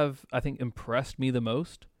drivers that have, I think, impressed me the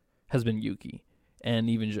most has been Yuki and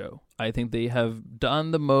even Joe. I think they have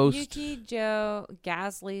done the most. Yuki, Joe,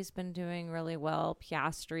 Gasly's been doing really well.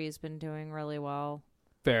 Piastri's been doing really well.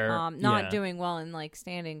 Fair. Not doing well in like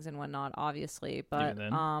standings and whatnot, obviously, but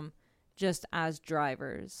just as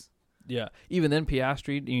drivers. Yeah, even then,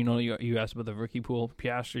 Piastri, you asked about the rookie pool.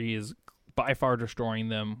 Piastri is by far destroying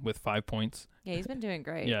them with 5 points. Yeah, he's been doing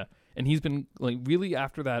great. Yeah, and he's been like really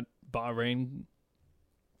after that Bahrain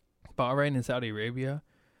and Saudi Arabia,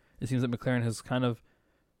 it seems that McLaren has kind of,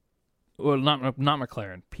 well, not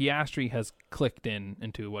McLaren. Piastri has clicked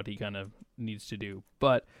into what he kind of needs to do.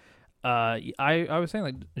 But I was saying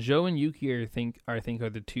like Zhou and Yuki I think are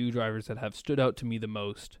the two drivers that have stood out to me the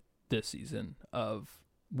most this season of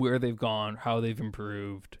where they've gone, how they've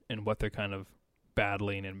improved, and what they're kind of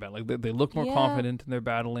battling and like they look more confident in their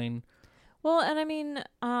battling. Well, and I mean,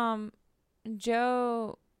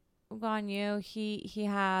 Zhou Guanyu, he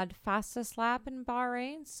had fastest lap in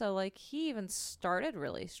Bahrain, so like he even started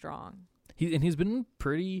really strong. He's been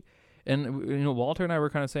pretty, and Walter and I were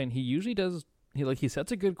kind of saying he usually does. He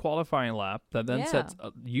sets a good qualifying lap that then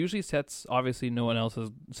usually sets. Obviously, no one else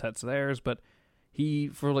sets theirs, but he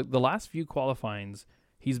for like the last few qualifyings.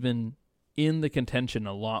 He's been in the contention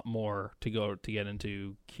a lot more to get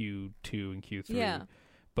into Q2 and Q3. Yeah.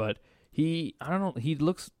 But I don't know, he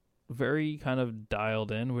looks very kind of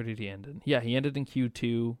dialed in. Where did he end in? Yeah, he ended in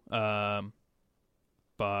Q2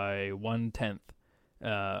 by 1/10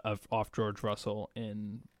 off George Russell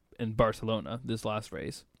in Barcelona this last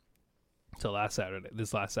race. So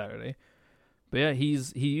this last Saturday. But yeah, he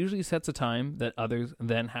usually sets a time that others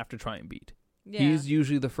then have to try and beat. Yeah. He's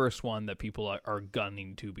usually the first one that people are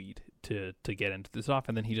gunning to beat to get into this off,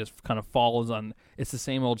 and then he just kind of follows on. It's the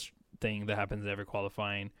same old thing that happens in every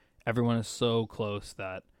qualifying. Everyone is so close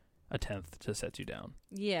that a 10th just sets you down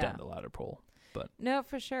the ladder pole. But no,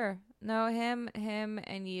 for sure. No, him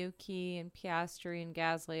and Yuki and Piastri and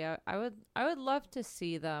Gasly. I would love to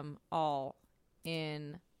see them all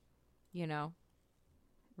in,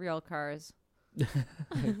 real cars.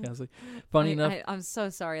 Funny enough, I'm so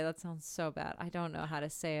sorry. That sounds so bad. I don't know how to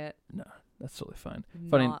say it. No, that's totally fine.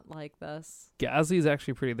 Not like this. Gasly is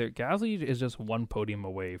actually pretty there. Gasly is just one podium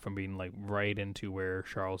away from being like right into where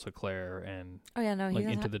Charles Leclerc and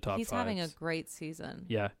into the top. He's fives. Having a great season.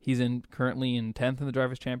 Yeah, he's currently in 10th in the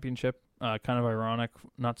Drivers' Championship. Kind of ironic,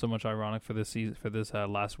 not so much ironic for this season, for this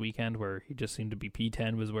last weekend where he just seemed to be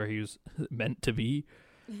P10 was where he was meant to be.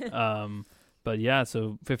 But yeah,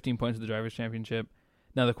 so 15 points of the Drivers' Championship.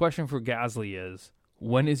 Now the question for Gasly is,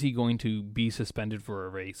 when is he going to be suspended for a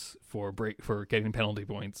race for getting penalty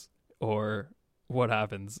points, or what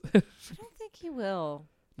happens? I don't think he will.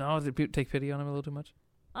 No, does it take pity on him a little too much?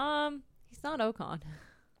 He's not Ocon.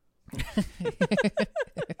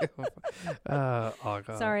 Oh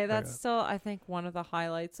God. Sorry, that's still I think one of the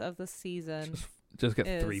highlights of the season. Just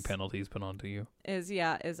get 3 penalties put onto you. Is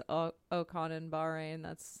Ocon in Bahrain.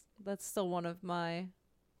 That's still one of my.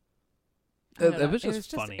 It was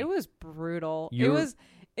just funny. It was brutal.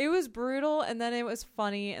 It was brutal, and then it was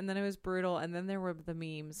funny, and then it was brutal, and then there were the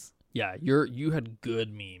memes. Yeah, you had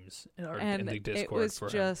good memes in the Discord. It was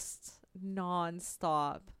just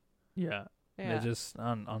nonstop. Yeah. It just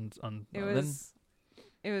on.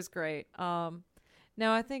 It was great.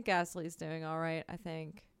 No, I think Gasly's doing all right. I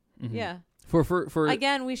think. Mm-hmm. Yeah. For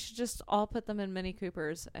again, we should just all put them in Mini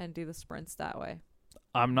Coopers and do the sprints that way.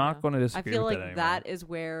 I'm not going to disagree. I feel with like that is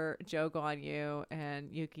where Joe Ganyu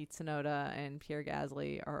and Yuki Tsunoda and Pierre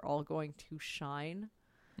Gasly are all going to shine.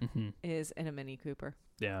 Mm-hmm. Is in a Mini Cooper.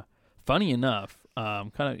 Yeah. Funny enough,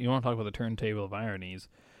 kind of. You want to talk about the turntable of ironies?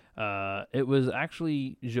 It was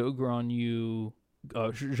actually Joe Ganyu,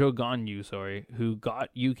 who got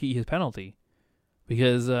Yuki his penalty,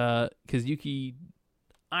 because Yuki,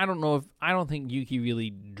 I don't think Yuki really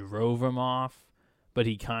drove him off, but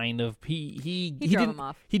he kind of he drove him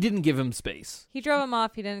off. He didn't give him space. He drove him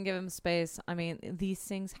off. He didn't give him space. I mean, these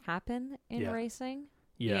things happen in racing.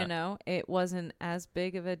 Yeah. You know, it wasn't as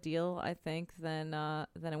big of a deal, I think, than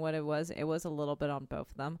what it was. It was a little bit on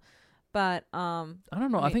both of them. But I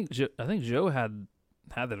don't know. I think Joe had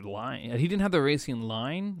the line. He didn't have the racing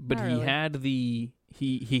line, but he had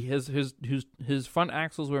his front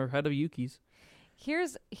axles were ahead of Yuki's.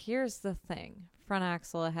 Here's the thing: front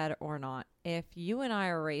axle ahead or not. If you and I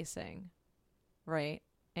are racing, right,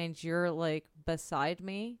 and you're like beside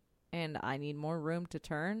me, and I need more room to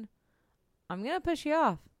turn, I'm gonna push you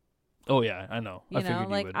off. Oh yeah, I know. You know,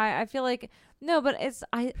 like I feel like no, but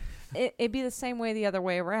it'd be the same way the other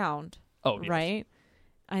way around. Oh, yes. Right.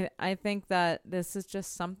 I think that this is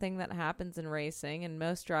just something that happens in racing, and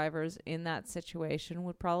most drivers in that situation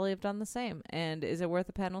would probably have done the same. And is it worth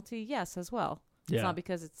a penalty? Yes, as well. Yeah. It's not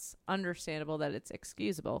because it's understandable that it's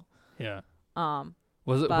excusable. Yeah.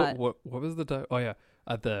 Was it what was the time? Oh yeah,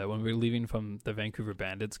 when we were leaving from the Vancouver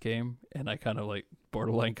Bandits game, and I kind of like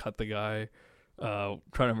borderline cut the guy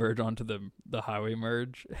trying to merge onto the highway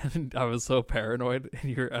merge, and I was so paranoid.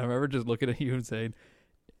 And I remember just looking at you and saying,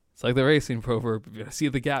 "It's like the racing proverb: if you see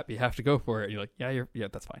the gap, you have to go for it." And you're like, "Yeah,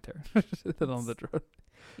 that's fine, Tara." Then on the road.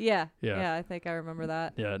 Yeah. I think I remember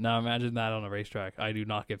that. Yeah. Now imagine that on a racetrack. I do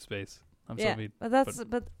not give space. I'm so mean.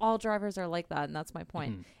 But all drivers are like that, and that's my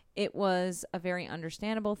point. Mm-hmm. It was a very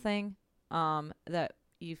understandable thing that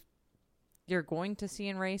you're going to see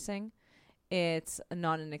in racing. It's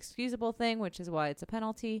not an excusable thing, which is why it's a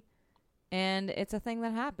penalty, and it's a thing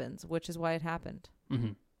that happens, which is why it happened.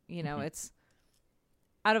 Mm-hmm. You know, it's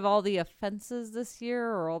out of all the offenses this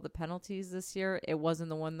year or all the penalties this year, it wasn't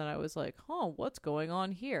the one that I was like, "Oh, what's going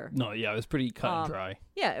on here?" No, yeah, it was pretty cut and dry.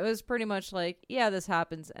 Yeah, it was pretty much like, yeah, this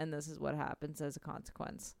happens, and this is what happens as a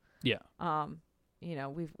consequence. Yeah. You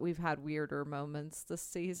know, we've had weirder moments this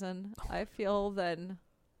season, I feel, than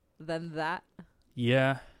that.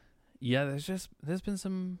 Yeah. Yeah, there's been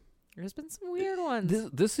some weird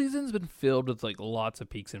ones. This season's been filled with like lots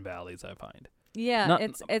of peaks and valleys, I find. Yeah,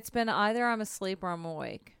 it's been either I'm asleep or I'm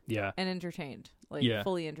awake. Yeah. And entertained. Like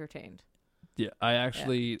fully entertained. Yeah, I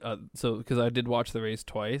actually so because I did watch the race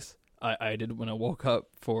twice. I did when I woke up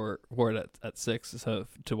for it at 6 so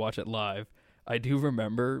to watch it live. I do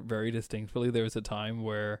remember very distinctly there was a time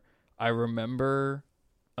where I remember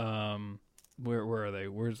where are they?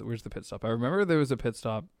 Where's the pit stop? I remember there was a pit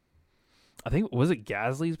stop. I think was it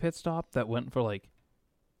Gasly's pit stop that went for like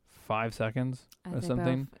 5 seconds or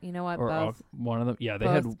something. Both, you know what? Or both one of them. Yeah, they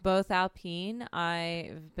had both Alpine.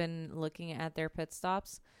 I've been looking at their pit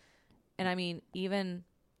stops, and I mean even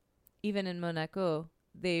in Monaco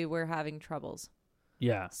they were having troubles.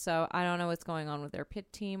 Yeah. So I don't know what's going on with their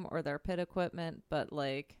pit team or their pit equipment, but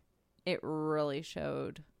like it really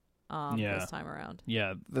showed this time around.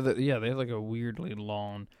 Yeah. They had like a weirdly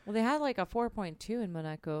long. Well, they had like a 4.2 in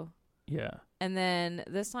Monaco. Yeah. And then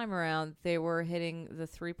this time around, they were hitting the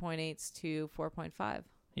 3.8s to 4.5.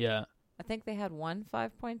 Yeah. I think they had one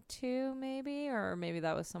 5.2 maybe, or maybe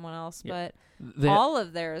that was someone else. Yeah. But all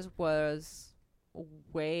of theirs was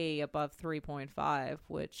way above 3.5,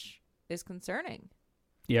 which is concerning.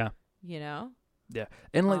 Yeah. You know? Yeah.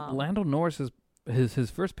 And like Lando Norris,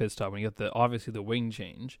 his first pit stop, when he got obviously the wing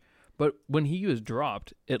change, but when he was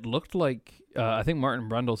dropped, it looked like I think Martin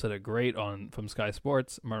Brundle said it great from Sky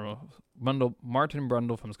Sports. Martin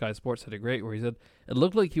Brundle from Sky Sports said it great, where he said it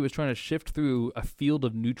looked like he was trying to shift through a field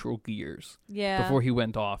of neutral gears before he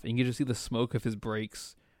went off, and you could just see the smoke of his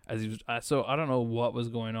brakes as he was. So I don't know what was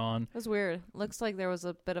going on. It was weird. Looks like there was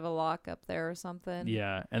a bit of a lock up there or something.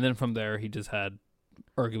 Yeah, and then from there he just had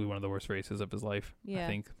arguably one of the worst races of his life. I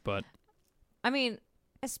think, but I mean,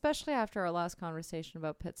 Especially after our last conversation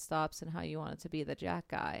about pit stops and how you wanted to be the Jack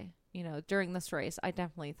guy. You know, during this race, I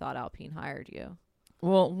definitely thought Alpine hired you.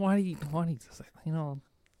 Well, why do you just, you know,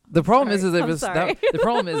 the problem is the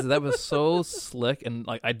problem is that was so slick, and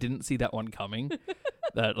like I didn't see that one coming.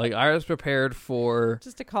 That like I was prepared for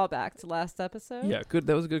just a callback to last episode. Yeah, good.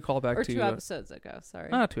 That was a good callback or to 2 episodes ago. Sorry,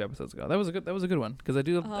 2 episodes ago. That was a good one because I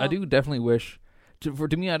do definitely wish.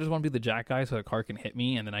 To me, I just want to be the Jack guy so the car can hit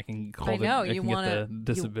me and then I can call get the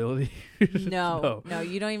disability. No,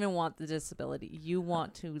 you don't even want the disability. You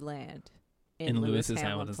want to land in Lewis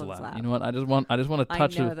Hamilton's lap. You know what? I just want to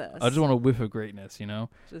touch it. I just want a whiff of greatness, you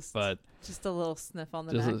know. Just a little sniff on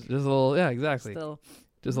the neck. Just a little, yeah, exactly.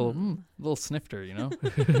 Just a little snifter, you know.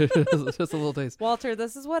 just a little taste. Walter,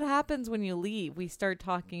 this is what happens when you leave. We start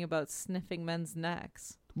talking about sniffing men's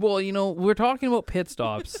necks. Well, you know, we're talking about pit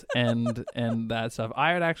stops and that stuff.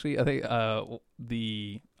 I think I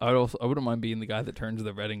wouldn't mind being the guy that turns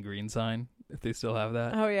the red and green sign if they still have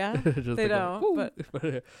that. Oh yeah, they don't.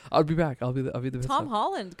 But I'll be back. I'll be the pit Tom stop.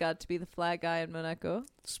 Holland got to be the flag guy in Monaco.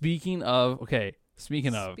 Speaking of,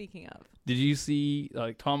 did you see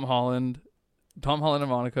like Tom Holland in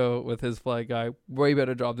Monaco with his flag guy? Way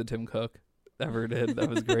better job than Tim Cook ever did. That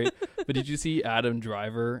was great. But did you see Adam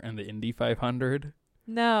Driver and the Indy 500?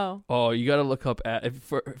 No. Oh, you got to look up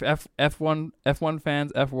for F1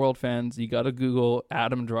 fans, F World fans. You got to Google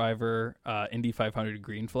Adam Driver Indy 500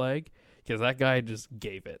 green flag because that guy just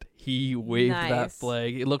gave it. He waved that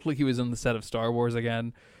flag. It looked like he was in the set of Star Wars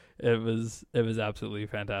again. It was absolutely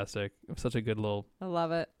fantastic. It was such a good little. I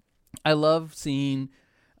love it. I love seeing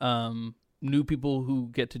new people who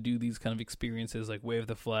get to do these kind of experiences, like wave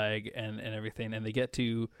the flag and everything, and they get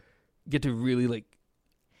to really like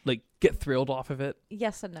get thrilled off of it.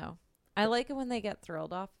 Yes and no. I like it when they get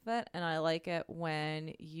thrilled off of it, and I like it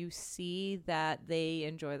when you see that they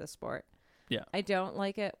enjoy the sport. Yeah. I don't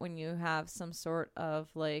like it when you have some sort of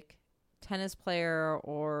like tennis player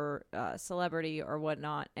or celebrity or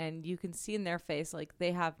whatnot, and you can see in their face like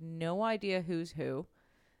they have no idea who's who.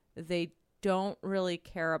 They don't really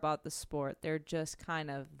care about the sport. They're just kind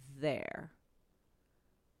of there.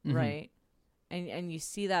 Mm-hmm. Right? And you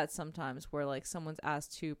see that sometimes where like someone's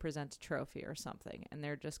asked to present a trophy or something and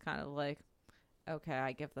they're just kind of like, okay,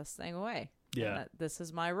 I give this thing away. Yeah. This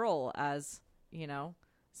is my role as, you know,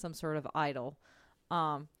 some sort of idol.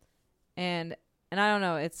 And I don't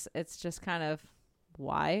know, it's just kind of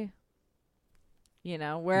why, you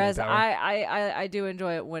know, whereas I do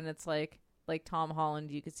enjoy it when it's like Tom Holland,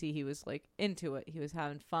 you could see he was like into it. He was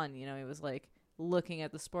having fun, you know, he was like looking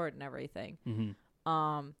at the sport and everything.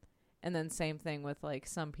 Mm-hmm. And then same thing with like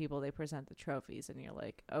some people, they present the trophies and you're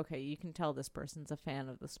like, okay, you can tell this person's a fan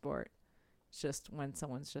of the sport. It's just when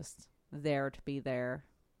someone's just there to be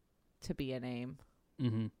a name.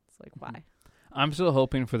 Mm-hmm. It's like, why? I'm still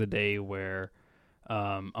hoping for the day where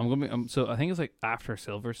so I think it's like after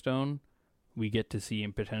Silverstone, we get to see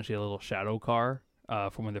potentially a little shadow car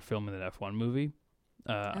from when they're filming the F1 movie.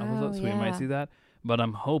 So we might see that. But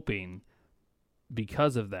I'm hoping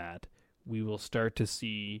because of that, we will start to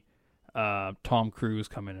see Tom Cruise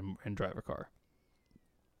come in and drive a car.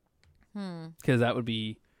 Because that would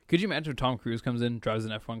be. Could you imagine if Tom Cruise comes in, drives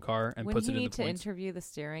an F1 car, and puts it in the points? Wouldn't he need to interview the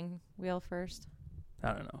steering wheel first?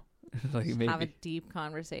 I don't know. Like maybe have a deep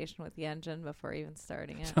conversation with the engine before even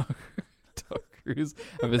starting it. Tom Cruise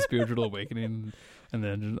have a spiritual awakening and the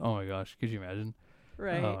engine. Oh my gosh, could you imagine?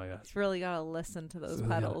 Right. Oh my gosh. It's really gotta listen to those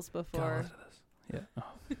pedals before. Yeah.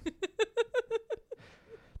 Oh.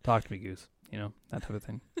 Talk to me, Goose. You know, that type of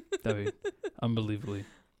thing. That'd be unbelievably.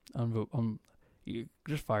 You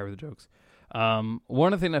just fire with the jokes.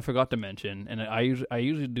 One thing I forgot to mention, and I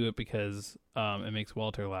usually do it because it makes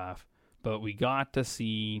Walter laugh, but we got to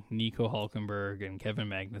see Nico Hülkenberg and Kevin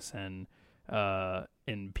Magnussen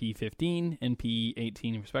in P15 and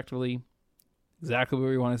P18 respectively. Exactly where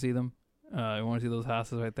we want to see them. I want to see those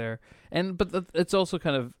Haas's right there. But it's also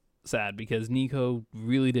kind of sad because Nico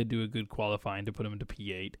really did do a good qualifying to put him into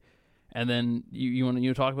P8. And then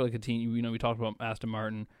you talk about like a team, we talked about Aston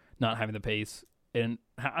Martin not having the pace, and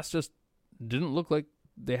Haas just didn't look like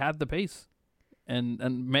they had the pace. And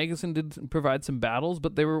Magnussen did provide some battles,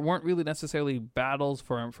 but they weren't really necessarily battles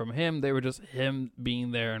from him. They were just him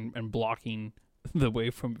being there and blocking the way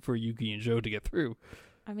for Yuki and Zhou to get through.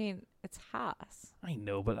 I mean, it's Haas. I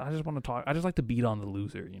know, but I just want to talk. I just like to beat on the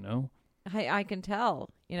loser, you know? I can tell,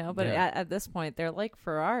 you know, but at this point, they're like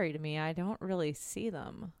Ferrari to me. I don't really see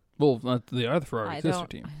them. Well, they are the Ferrari sister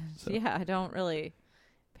team. So. Yeah, I don't really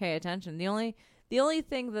pay attention. The The only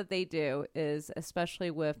thing that they do is,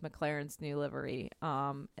 especially with McLaren's new livery,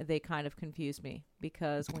 they kind of confuse me,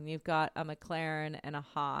 because when you've got a McLaren and a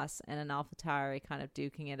Haas and an AlphaTauri kind of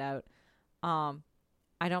duking it out,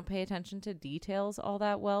 I don't pay attention to details all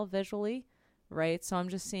that well visually, right? So I'm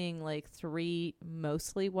just seeing like 3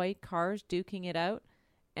 mostly white cars duking it out,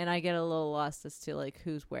 and I get a little lost as to like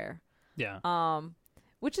who's where. Yeah.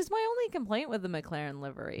 Which is my only complaint with the McLaren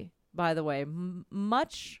livery, by the way.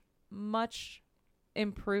 Much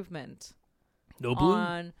improvement. No blue.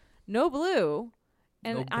 On no blue.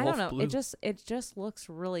 And No I don't know, blue. it just looks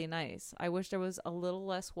really nice. I wish there was a little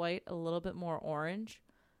less white, a little bit more orange.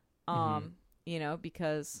 You know,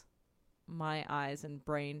 because my eyes and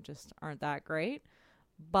brain just aren't that great.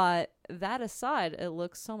 But that aside, it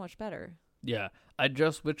looks so much better. Yeah, I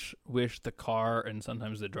just wish the car and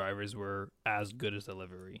sometimes the drivers were as good as the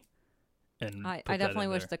livery. And I put that definitely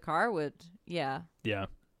in wish there. the car would. Yeah. Yeah.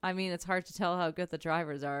 I mean, it's hard to tell how good the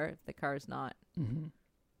drivers are if the car's not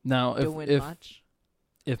Now, doing much.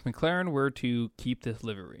 if McLaren were to keep this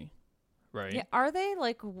livery, right? Yeah, are they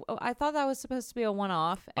like? I thought that was supposed to be a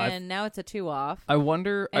one-off, and now it's a two-off. I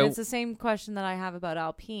wonder. And it's the same question that I have about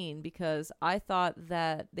Alpine, because I thought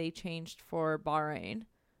that they changed for Bahrain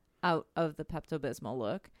out of the Pepto-Bismol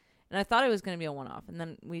look, and I thought it was going to be a one-off. And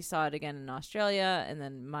then we saw it again in Australia, and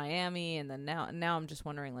then Miami, and then now I'm just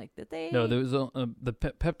wondering, like, did they? No, there was the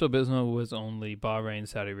Pepto-Bismol was only Bahrain,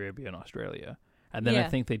 Saudi Arabia, and Australia, and then I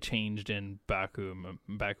think they changed in Baku,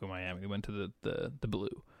 Miami. They went to the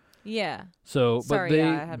blue. Yeah. So, sorry, but they,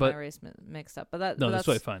 I had my race mixed up, but that's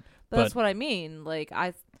totally fine. But that's what I mean. Like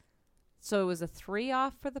so it was a 3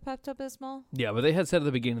 off for the Pepto-Bismol. Yeah, but they had said at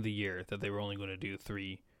the beginning of the year that they were only going to do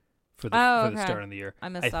 3 for the start of the year. I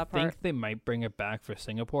missed that part. I think they might bring it back for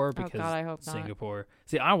Singapore because I hope not. Singapore.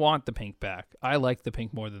 See, I want the pink back. I like the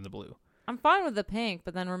pink more than the blue. I'm fine with the pink,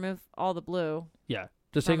 but then remove all the blue. Yeah.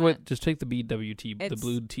 Just take away. Just take the BWT, the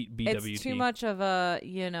blue BWT. It's too much of a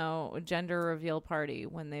gender reveal party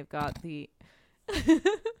when they've got the. No,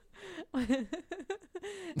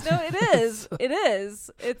 it is. It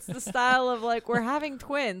is. It's the style of like we're having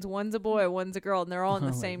twins. One's a boy, one's a girl, and they're all in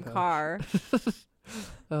the same car.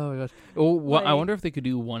 Oh my gosh! Oh, I wonder if they could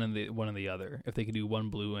do one and the other. If they could do one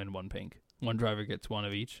blue and one pink. One driver gets one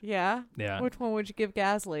of each. Yeah. Yeah. Which one would you give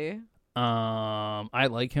Gasly? I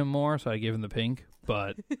like him more, so I give him the pink.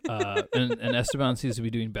 But and Esteban seems to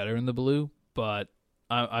be doing better in the blue. But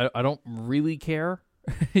I don't really care.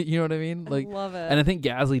 You know what I mean? Like, I love it. And I think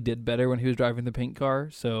Gasly did better when he was driving the pink car.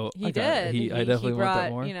 So he did. I definitely brought, want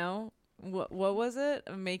that more. You know, what was it?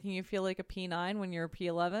 Making you feel like a P9 when you're a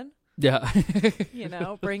P11. Yeah. You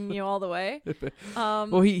know, bringing you all the way.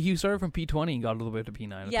 Well, he started from P20 and got all the way to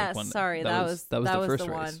P9. Yes, sorry, that was the first race.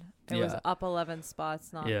 One. It was up 11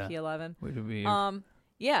 spots, not P11.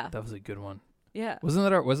 Yeah, that was a good one. Yeah, wasn't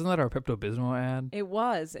that our Pepto-Bismol ad? It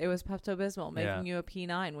was Pepto-Bismol making you a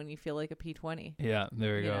P9 when you feel like a P20. Yeah,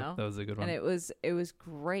 there we go. Know? That was a good one. And it was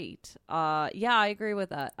great. Yeah, I agree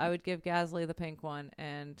with that. I would give Gasly the pink one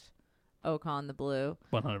and Ocon the blue.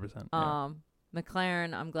 100%.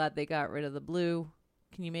 McLaren, I'm glad they got rid of the blue.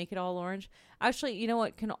 Can you make it all orange? Actually, you know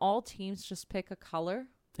what? Can all teams just pick a color?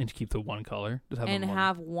 And just keep the one color? Just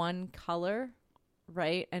have one color,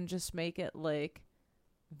 right? And just make it like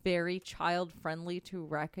very child-friendly to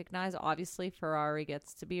recognize. Obviously, Ferrari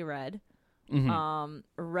gets to be red. Mm-hmm.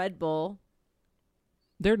 Red Bull.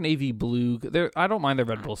 They're navy blue. I don't mind the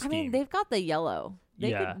Red Bull scheme. I mean, they've got the yellow.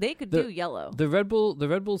 They could do yellow. The Red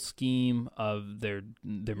Bull scheme of their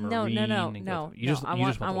marine. No.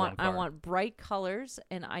 I want bright colors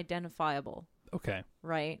and identifiable. Okay.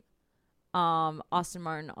 Right. Aston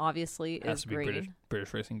Martin obviously is green. Be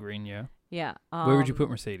British Racing green. Yeah. Yeah. Where would you put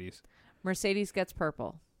Mercedes? Mercedes gets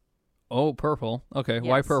purple. Oh, purple. Okay. Yes.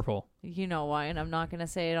 Why purple? You know why, and I'm not going to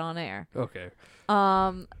say it on air. Okay.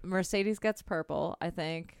 Mercedes gets purple. I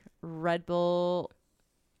think Red Bull.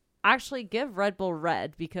 Actually, give Red Bull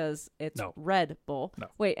red because it's Red Bull. No.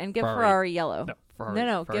 Wait, and give Ferrari yellow. No, Ferrari.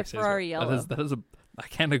 No, give Ferrari yellow. That is I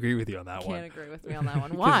can't agree with you on that one. Can't agree with me on that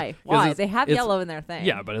one. Why? Why? They have yellow in their thing.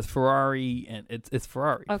 Yeah, but it's Ferrari, and it's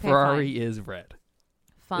Ferrari. Okay, Ferrari is red.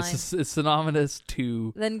 Fine. It's synonymous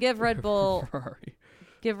to. Then give Red Bull. Ferrari.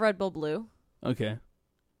 Give Red Bull blue. Okay.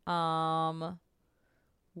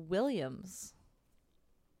 Williams.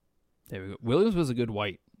 There we go. Williams was a good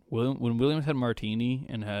white. When Williams had Martini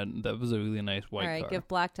and that was a really nice white car. All right, give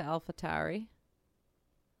black to AlphaTauri.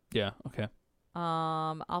 Yeah. Okay.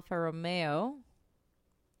 Alfa Romeo.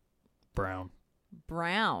 Brown.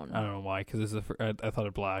 I don't know why, because I thought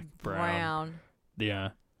it black. Brown. Yeah.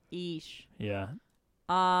 Eesh. Yeah.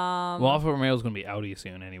 Well, Alfa Romeo's going to be Audi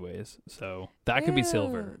soon, anyways, so that could be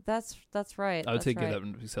silver. That's right. I would say give that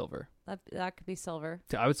one to be silver. That could be silver.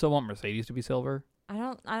 I would still want Mercedes to be silver. I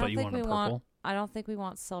don't think we want. I don't think we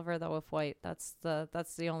want silver though with white. That's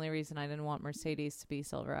the only reason I didn't want Mercedes to be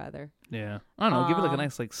silver either. Yeah, I don't know. Give it like a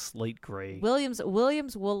nice like slate gray. Williams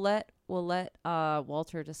will let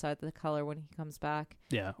Walter decide the color when he comes back.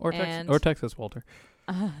 Yeah, or Texas Walter.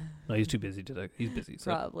 No, he's too busy today. He's busy.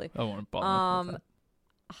 So probably. I won't bother.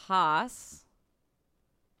 Haas,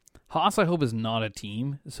 I hope is not a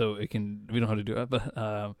team, so it can. We don't know how to do it, but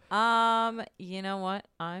you know what?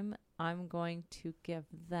 I'm going to give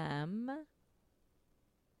them.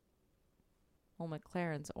 Oh,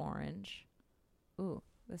 McLaren's orange. Ooh,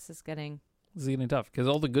 this is getting tough because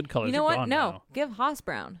all the good colors. You know are what? gone No, now. give Haas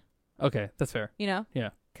brown. Okay, that's fair. You know? Yeah.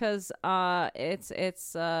 Because it's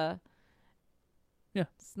yeah.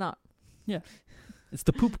 It's not. Yeah. It's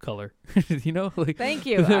the poop color. You know? Like, thank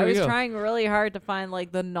you. I was trying really hard to find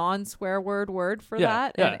like the non-swear word for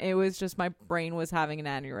that. Yeah. And it was just my brain was having an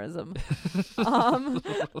aneurysm.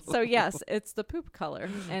 So yes, it's the poop color.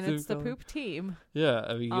 And it's the poop team. Yeah.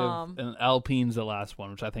 I mean, and Alpine's the last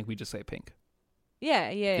one, which I think we just say pink.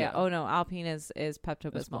 Yeah. Oh no, Alpine is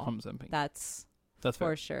Pepto-Bismol. Pink. That's for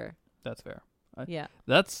fair. Sure. That's fair. Yeah.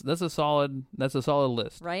 That's a solid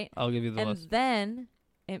list. Right. I'll give you the list. And then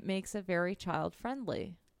it makes it very child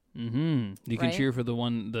friendly. Mm-hmm. You can cheer for the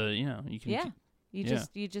one. You can. Yeah.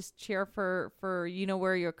 You just cheer for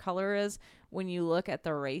where your color is when you look at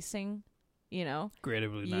the racing.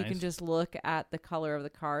 Creatively you nice. can just look at the color of the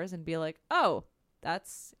cars and be like, oh,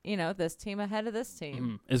 that's this team ahead of this team.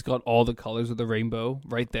 Mm-hmm. It's got all the colors of the rainbow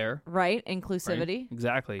right there. Right, inclusivity. Right?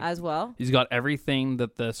 Exactly. As well. He's got everything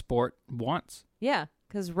that the sport wants. Yeah,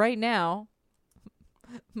 because right now,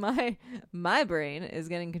 my brain is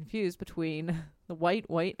getting confused between the white,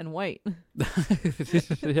 and white.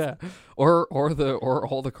 Yeah, or all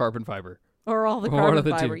the carbon fiber. Or all the carbon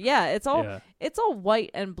fiber. Two. Yeah, it's all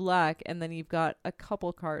white and black, and then you've got a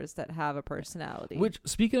couple cars that have a personality. Which,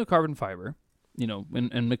 speaking of carbon fiber, in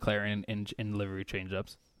McLaren and livery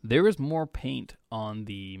change-ups, there is more paint on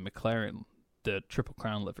the McLaren, the Triple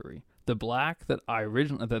Crown livery. The black that I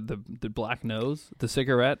originally, the black nose, the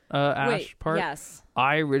cigarette ash part, yes,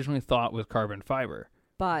 I originally thought was carbon fiber,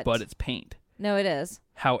 but it's paint. No, it is.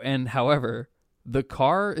 However, the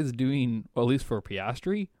car is doing, well, at least for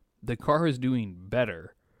Piastri, the car is doing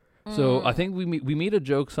better. So I think we made a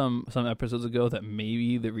joke some episodes ago that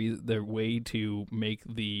maybe the way to make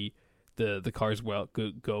the cars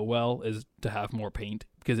go well is to have more paint,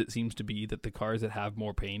 because it seems to be that the cars that have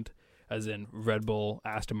more paint, as in Red Bull,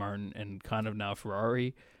 Aston Martin, and kind of now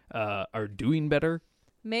Ferrari, are doing better.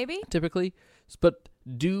 Maybe. Typically. But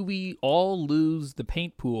do we all lose the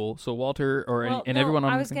paint pool? So Walter everyone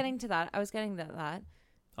on... I was getting to that.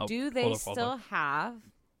 Oh, do they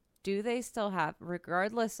still have,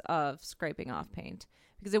 regardless of scraping off paint,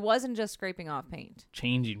 because it wasn't just scraping off paint.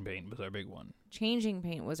 Changing paint was our big one.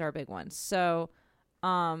 So,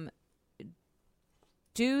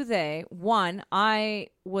 do they? One, I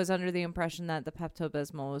was under the impression that the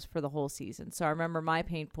Pepto-Bismol was for the whole season. So I remember my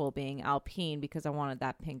paint pool being Alpine because I wanted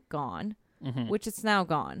that pink gone, which it's now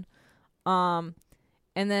gone.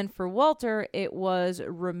 And then for Walter, it was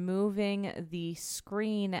removing the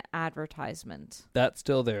screen advertisement. That's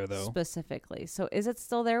still there, though. Specifically. So is it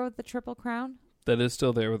still there with the Triple Crown? That is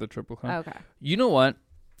still there with the Triple Crown. Okay. You know what?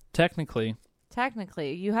 Technically,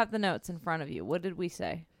 you have the notes in front of you. What did we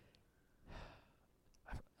say?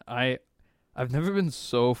 I've never been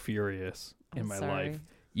so furious in my life.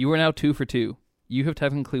 You are now 2 for 2. You have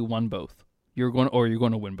technically won both. You're going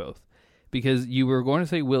to win both, because you were going to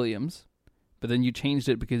say Williams, but then you changed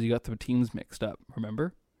it because you got the teams mixed up.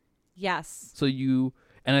 Remember? Yes. So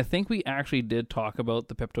and I think we actually did talk about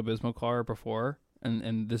the Pepto-Bismol car before,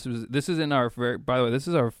 and this is in our by the way, this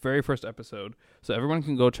is our very first episode, so everyone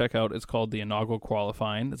can go check out. It's called the Inaugural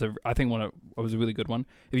Qualifying. I think it was a really good one.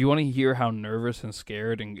 If you want to hear how nervous and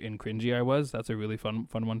scared and cringy I was, that's a really fun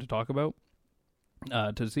one to talk about,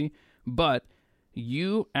 to see. But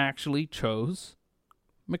you actually chose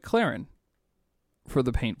McLaren for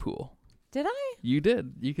the paint pool. Did I? You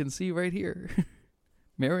did. You can see right here.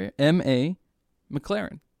 M.A.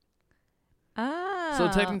 McLaren. Ah. So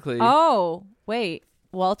technically... Oh, wait.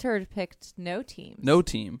 Walter picked no teams. No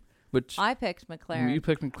team. Which I picked McLaren. You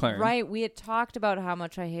picked McLaren. Right. We had talked about how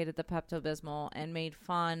much I hated the Pepto-Bismol and made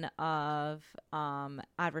fun of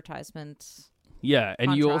advertisements. Yeah, and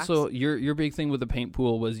contracts. you also your big thing with the paint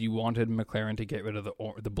pool was you wanted McLaren to get rid of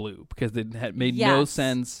the blue, because it had made no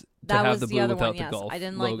sense to have the blue without the Gulf. I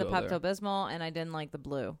didn't like the Pepto-Bismol and I didn't like the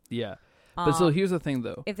blue. Yeah. But so here's the thing,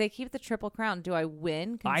 though. If they keep the Triple Crown, do I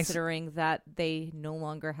win considering that they no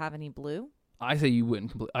longer have any blue? I say you win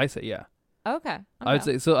completely. I say yeah. Okay. I would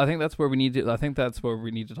say so. I think that's where we need to. I think that's where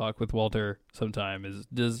we need to talk with Walter sometime.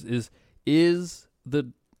 Is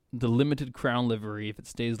the limited crown livery, if it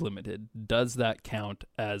stays limited, does that count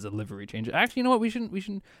as a livery change? Actually, you know what? We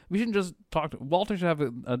shouldn't just talk. Walter should have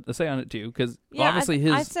a say on it too, because obviously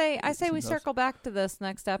I say we circle back to this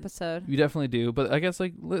next episode. You definitely do, but I guess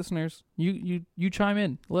like listeners, you chime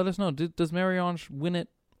in. Let us know. Does Marianne win it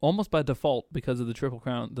almost by default because of the Triple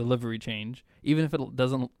Crown, the livery change, even if it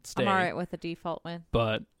doesn't stay? I'm all right with the default win.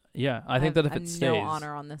 But yeah, I think that if it stays, no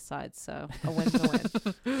honor on this side, so a win's a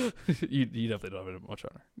win. you definitely don't have much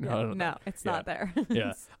honor. No, it's not there.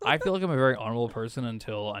 Yeah, I feel like I'm a very honorable person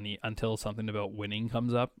until something about winning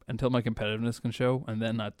comes up, until my competitiveness can show, and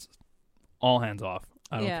then that's all hands off.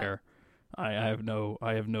 I don't care. I'm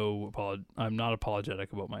not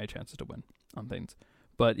apologetic about my chances to win on things.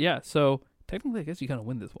 But yeah, so technically, I guess you kind of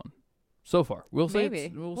win this one. So far, we'll see.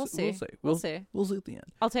 Maybe we'll see. We'll see at the end.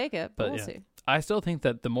 I'll take it, but we'll see. I still think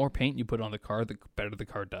that the more paint you put on the card, the better the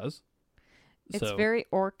card does. It's very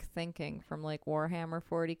orc thinking from like Warhammer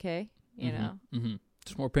 40K. You know,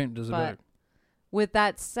 just more paint does it better. With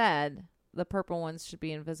that said, the purple ones should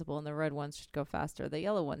be invisible, and the red ones should go faster. The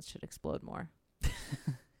yellow ones should explode more.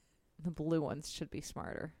 The blue ones should be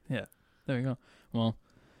smarter. Yeah, there you go. Well,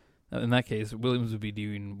 in that case, Williams would be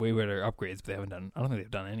doing way better upgrades, but they haven't done. I don't think they've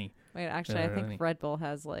done any. Wait, actually, I think Red Bull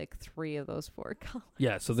has like 3 of those 4 colors.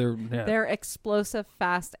 Yeah, so they're explosive,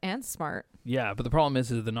 fast, and smart. Yeah, but the problem is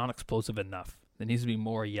they're not explosive enough. There needs to be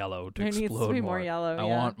more yellow to explode more. There needs to be more yellow. I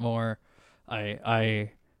want more. I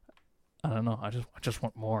don't know. I just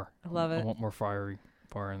want more. I love it. I want more fire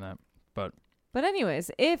in that. But anyways,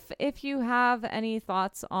 if you have any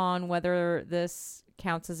thoughts on whether this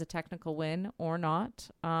counts as a technical win or not,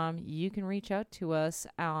 you can reach out to us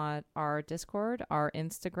at our Discord, our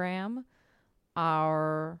Instagram,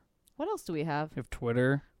 what else do we have? We have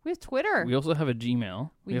Twitter. We have Twitter. We also have a Gmail.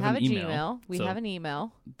 We have an email. We have an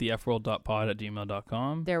email.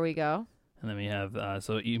 thefworld.pod@gmail.com. There we go. And then we have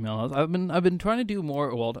so email us. I've been trying to do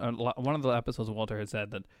more. One of the episodes Walter had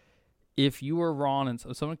said that if you were wrong and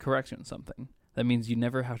someone corrects you on something, that means you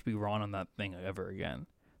never have to be wrong on that thing ever again.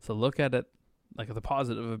 So look at it like the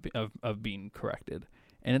positive of being corrected.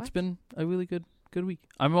 And it's been a really good week.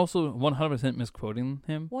 I'm also 100% misquoting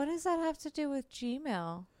him. What does that have to do with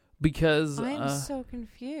Gmail? Because I'm so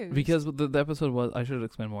confused. Because the episode was, I should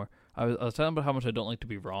explain more. I was telling about how much I don't like to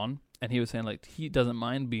be wrong, and he was saying like he doesn't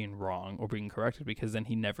mind being wrong or being corrected because then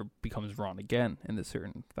he never becomes wrong again in this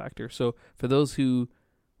certain factor. So for those who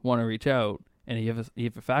want to reach out and you have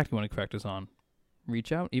a fact you want to correct us on,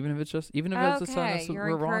 reach out, even if it's just sign us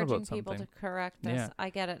we're wrong about something. People to correct us. Yeah.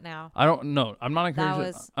 I get it now. I don't know. I'm not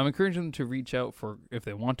encouraging. I'm encouraging them to reach out for if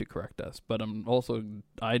they want to correct us, but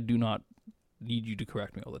I do not need you to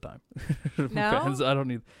correct me all the time. No, fans, I don't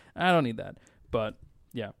need that. But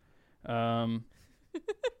yeah, I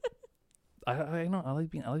know I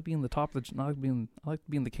like being the top of the. I like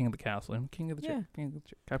being the king of the castle. I'm king of the chair, captain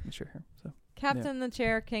of the chair here. So captain the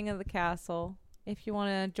chair, king of the castle. If you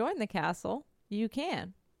want to join the castle, you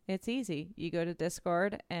can. It's easy. You go to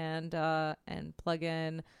Discord and plug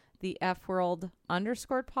in the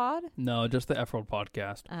F-World_pod. No, just the F-World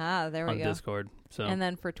podcast. There we go. On Discord. So and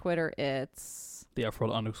then for Twitter, it's the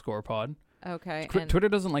F-World_pod. Okay. Twitter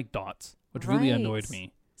doesn't like dots, which really annoyed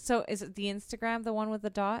me. So is it the Instagram, the one with the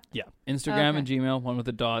dot? Yeah, Instagram and Gmail, one with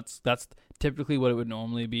the dots. That's typically what it would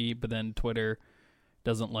normally be, but then Twitter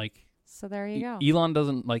doesn't like. So there you go. Elon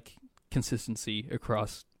doesn't like consistency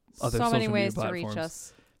across other social media platforms. So many ways to reach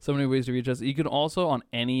us. So many ways to reach us. You can also, on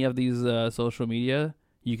any of these social media,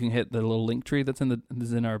 you can hit the little link tree that's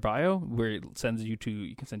in our bio, where it sends you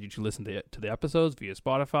to listen to the episodes via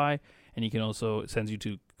Spotify, and you can also send you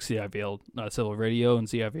to CIVL Civil Radio and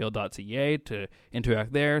CIVL.ca to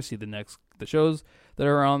interact there, see the shows that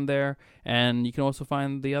are on there, and you can also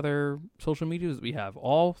find the other social medias that we have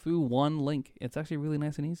all through one link. It's actually really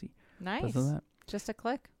nice and easy. Nice. Just a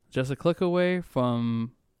click. Just a click away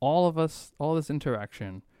from all of us, all this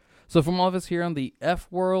interaction. So from all of us here on the F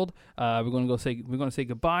World, we're going to say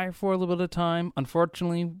goodbye for a little bit of time.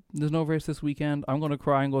 Unfortunately, there's no race this weekend. I'm going to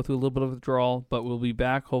cry and go through a little bit of withdrawal, but we'll be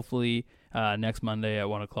back hopefully next Monday at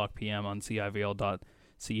 1:00 p.m. on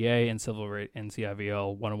CIVL.ca and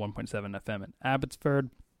CIVL 101.7 FM in Abbotsford.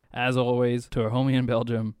 As always, to our homie in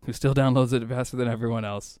Belgium who still downloads it faster than everyone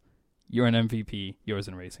else, you're an MVP. Yours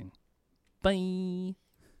in racing. Bye.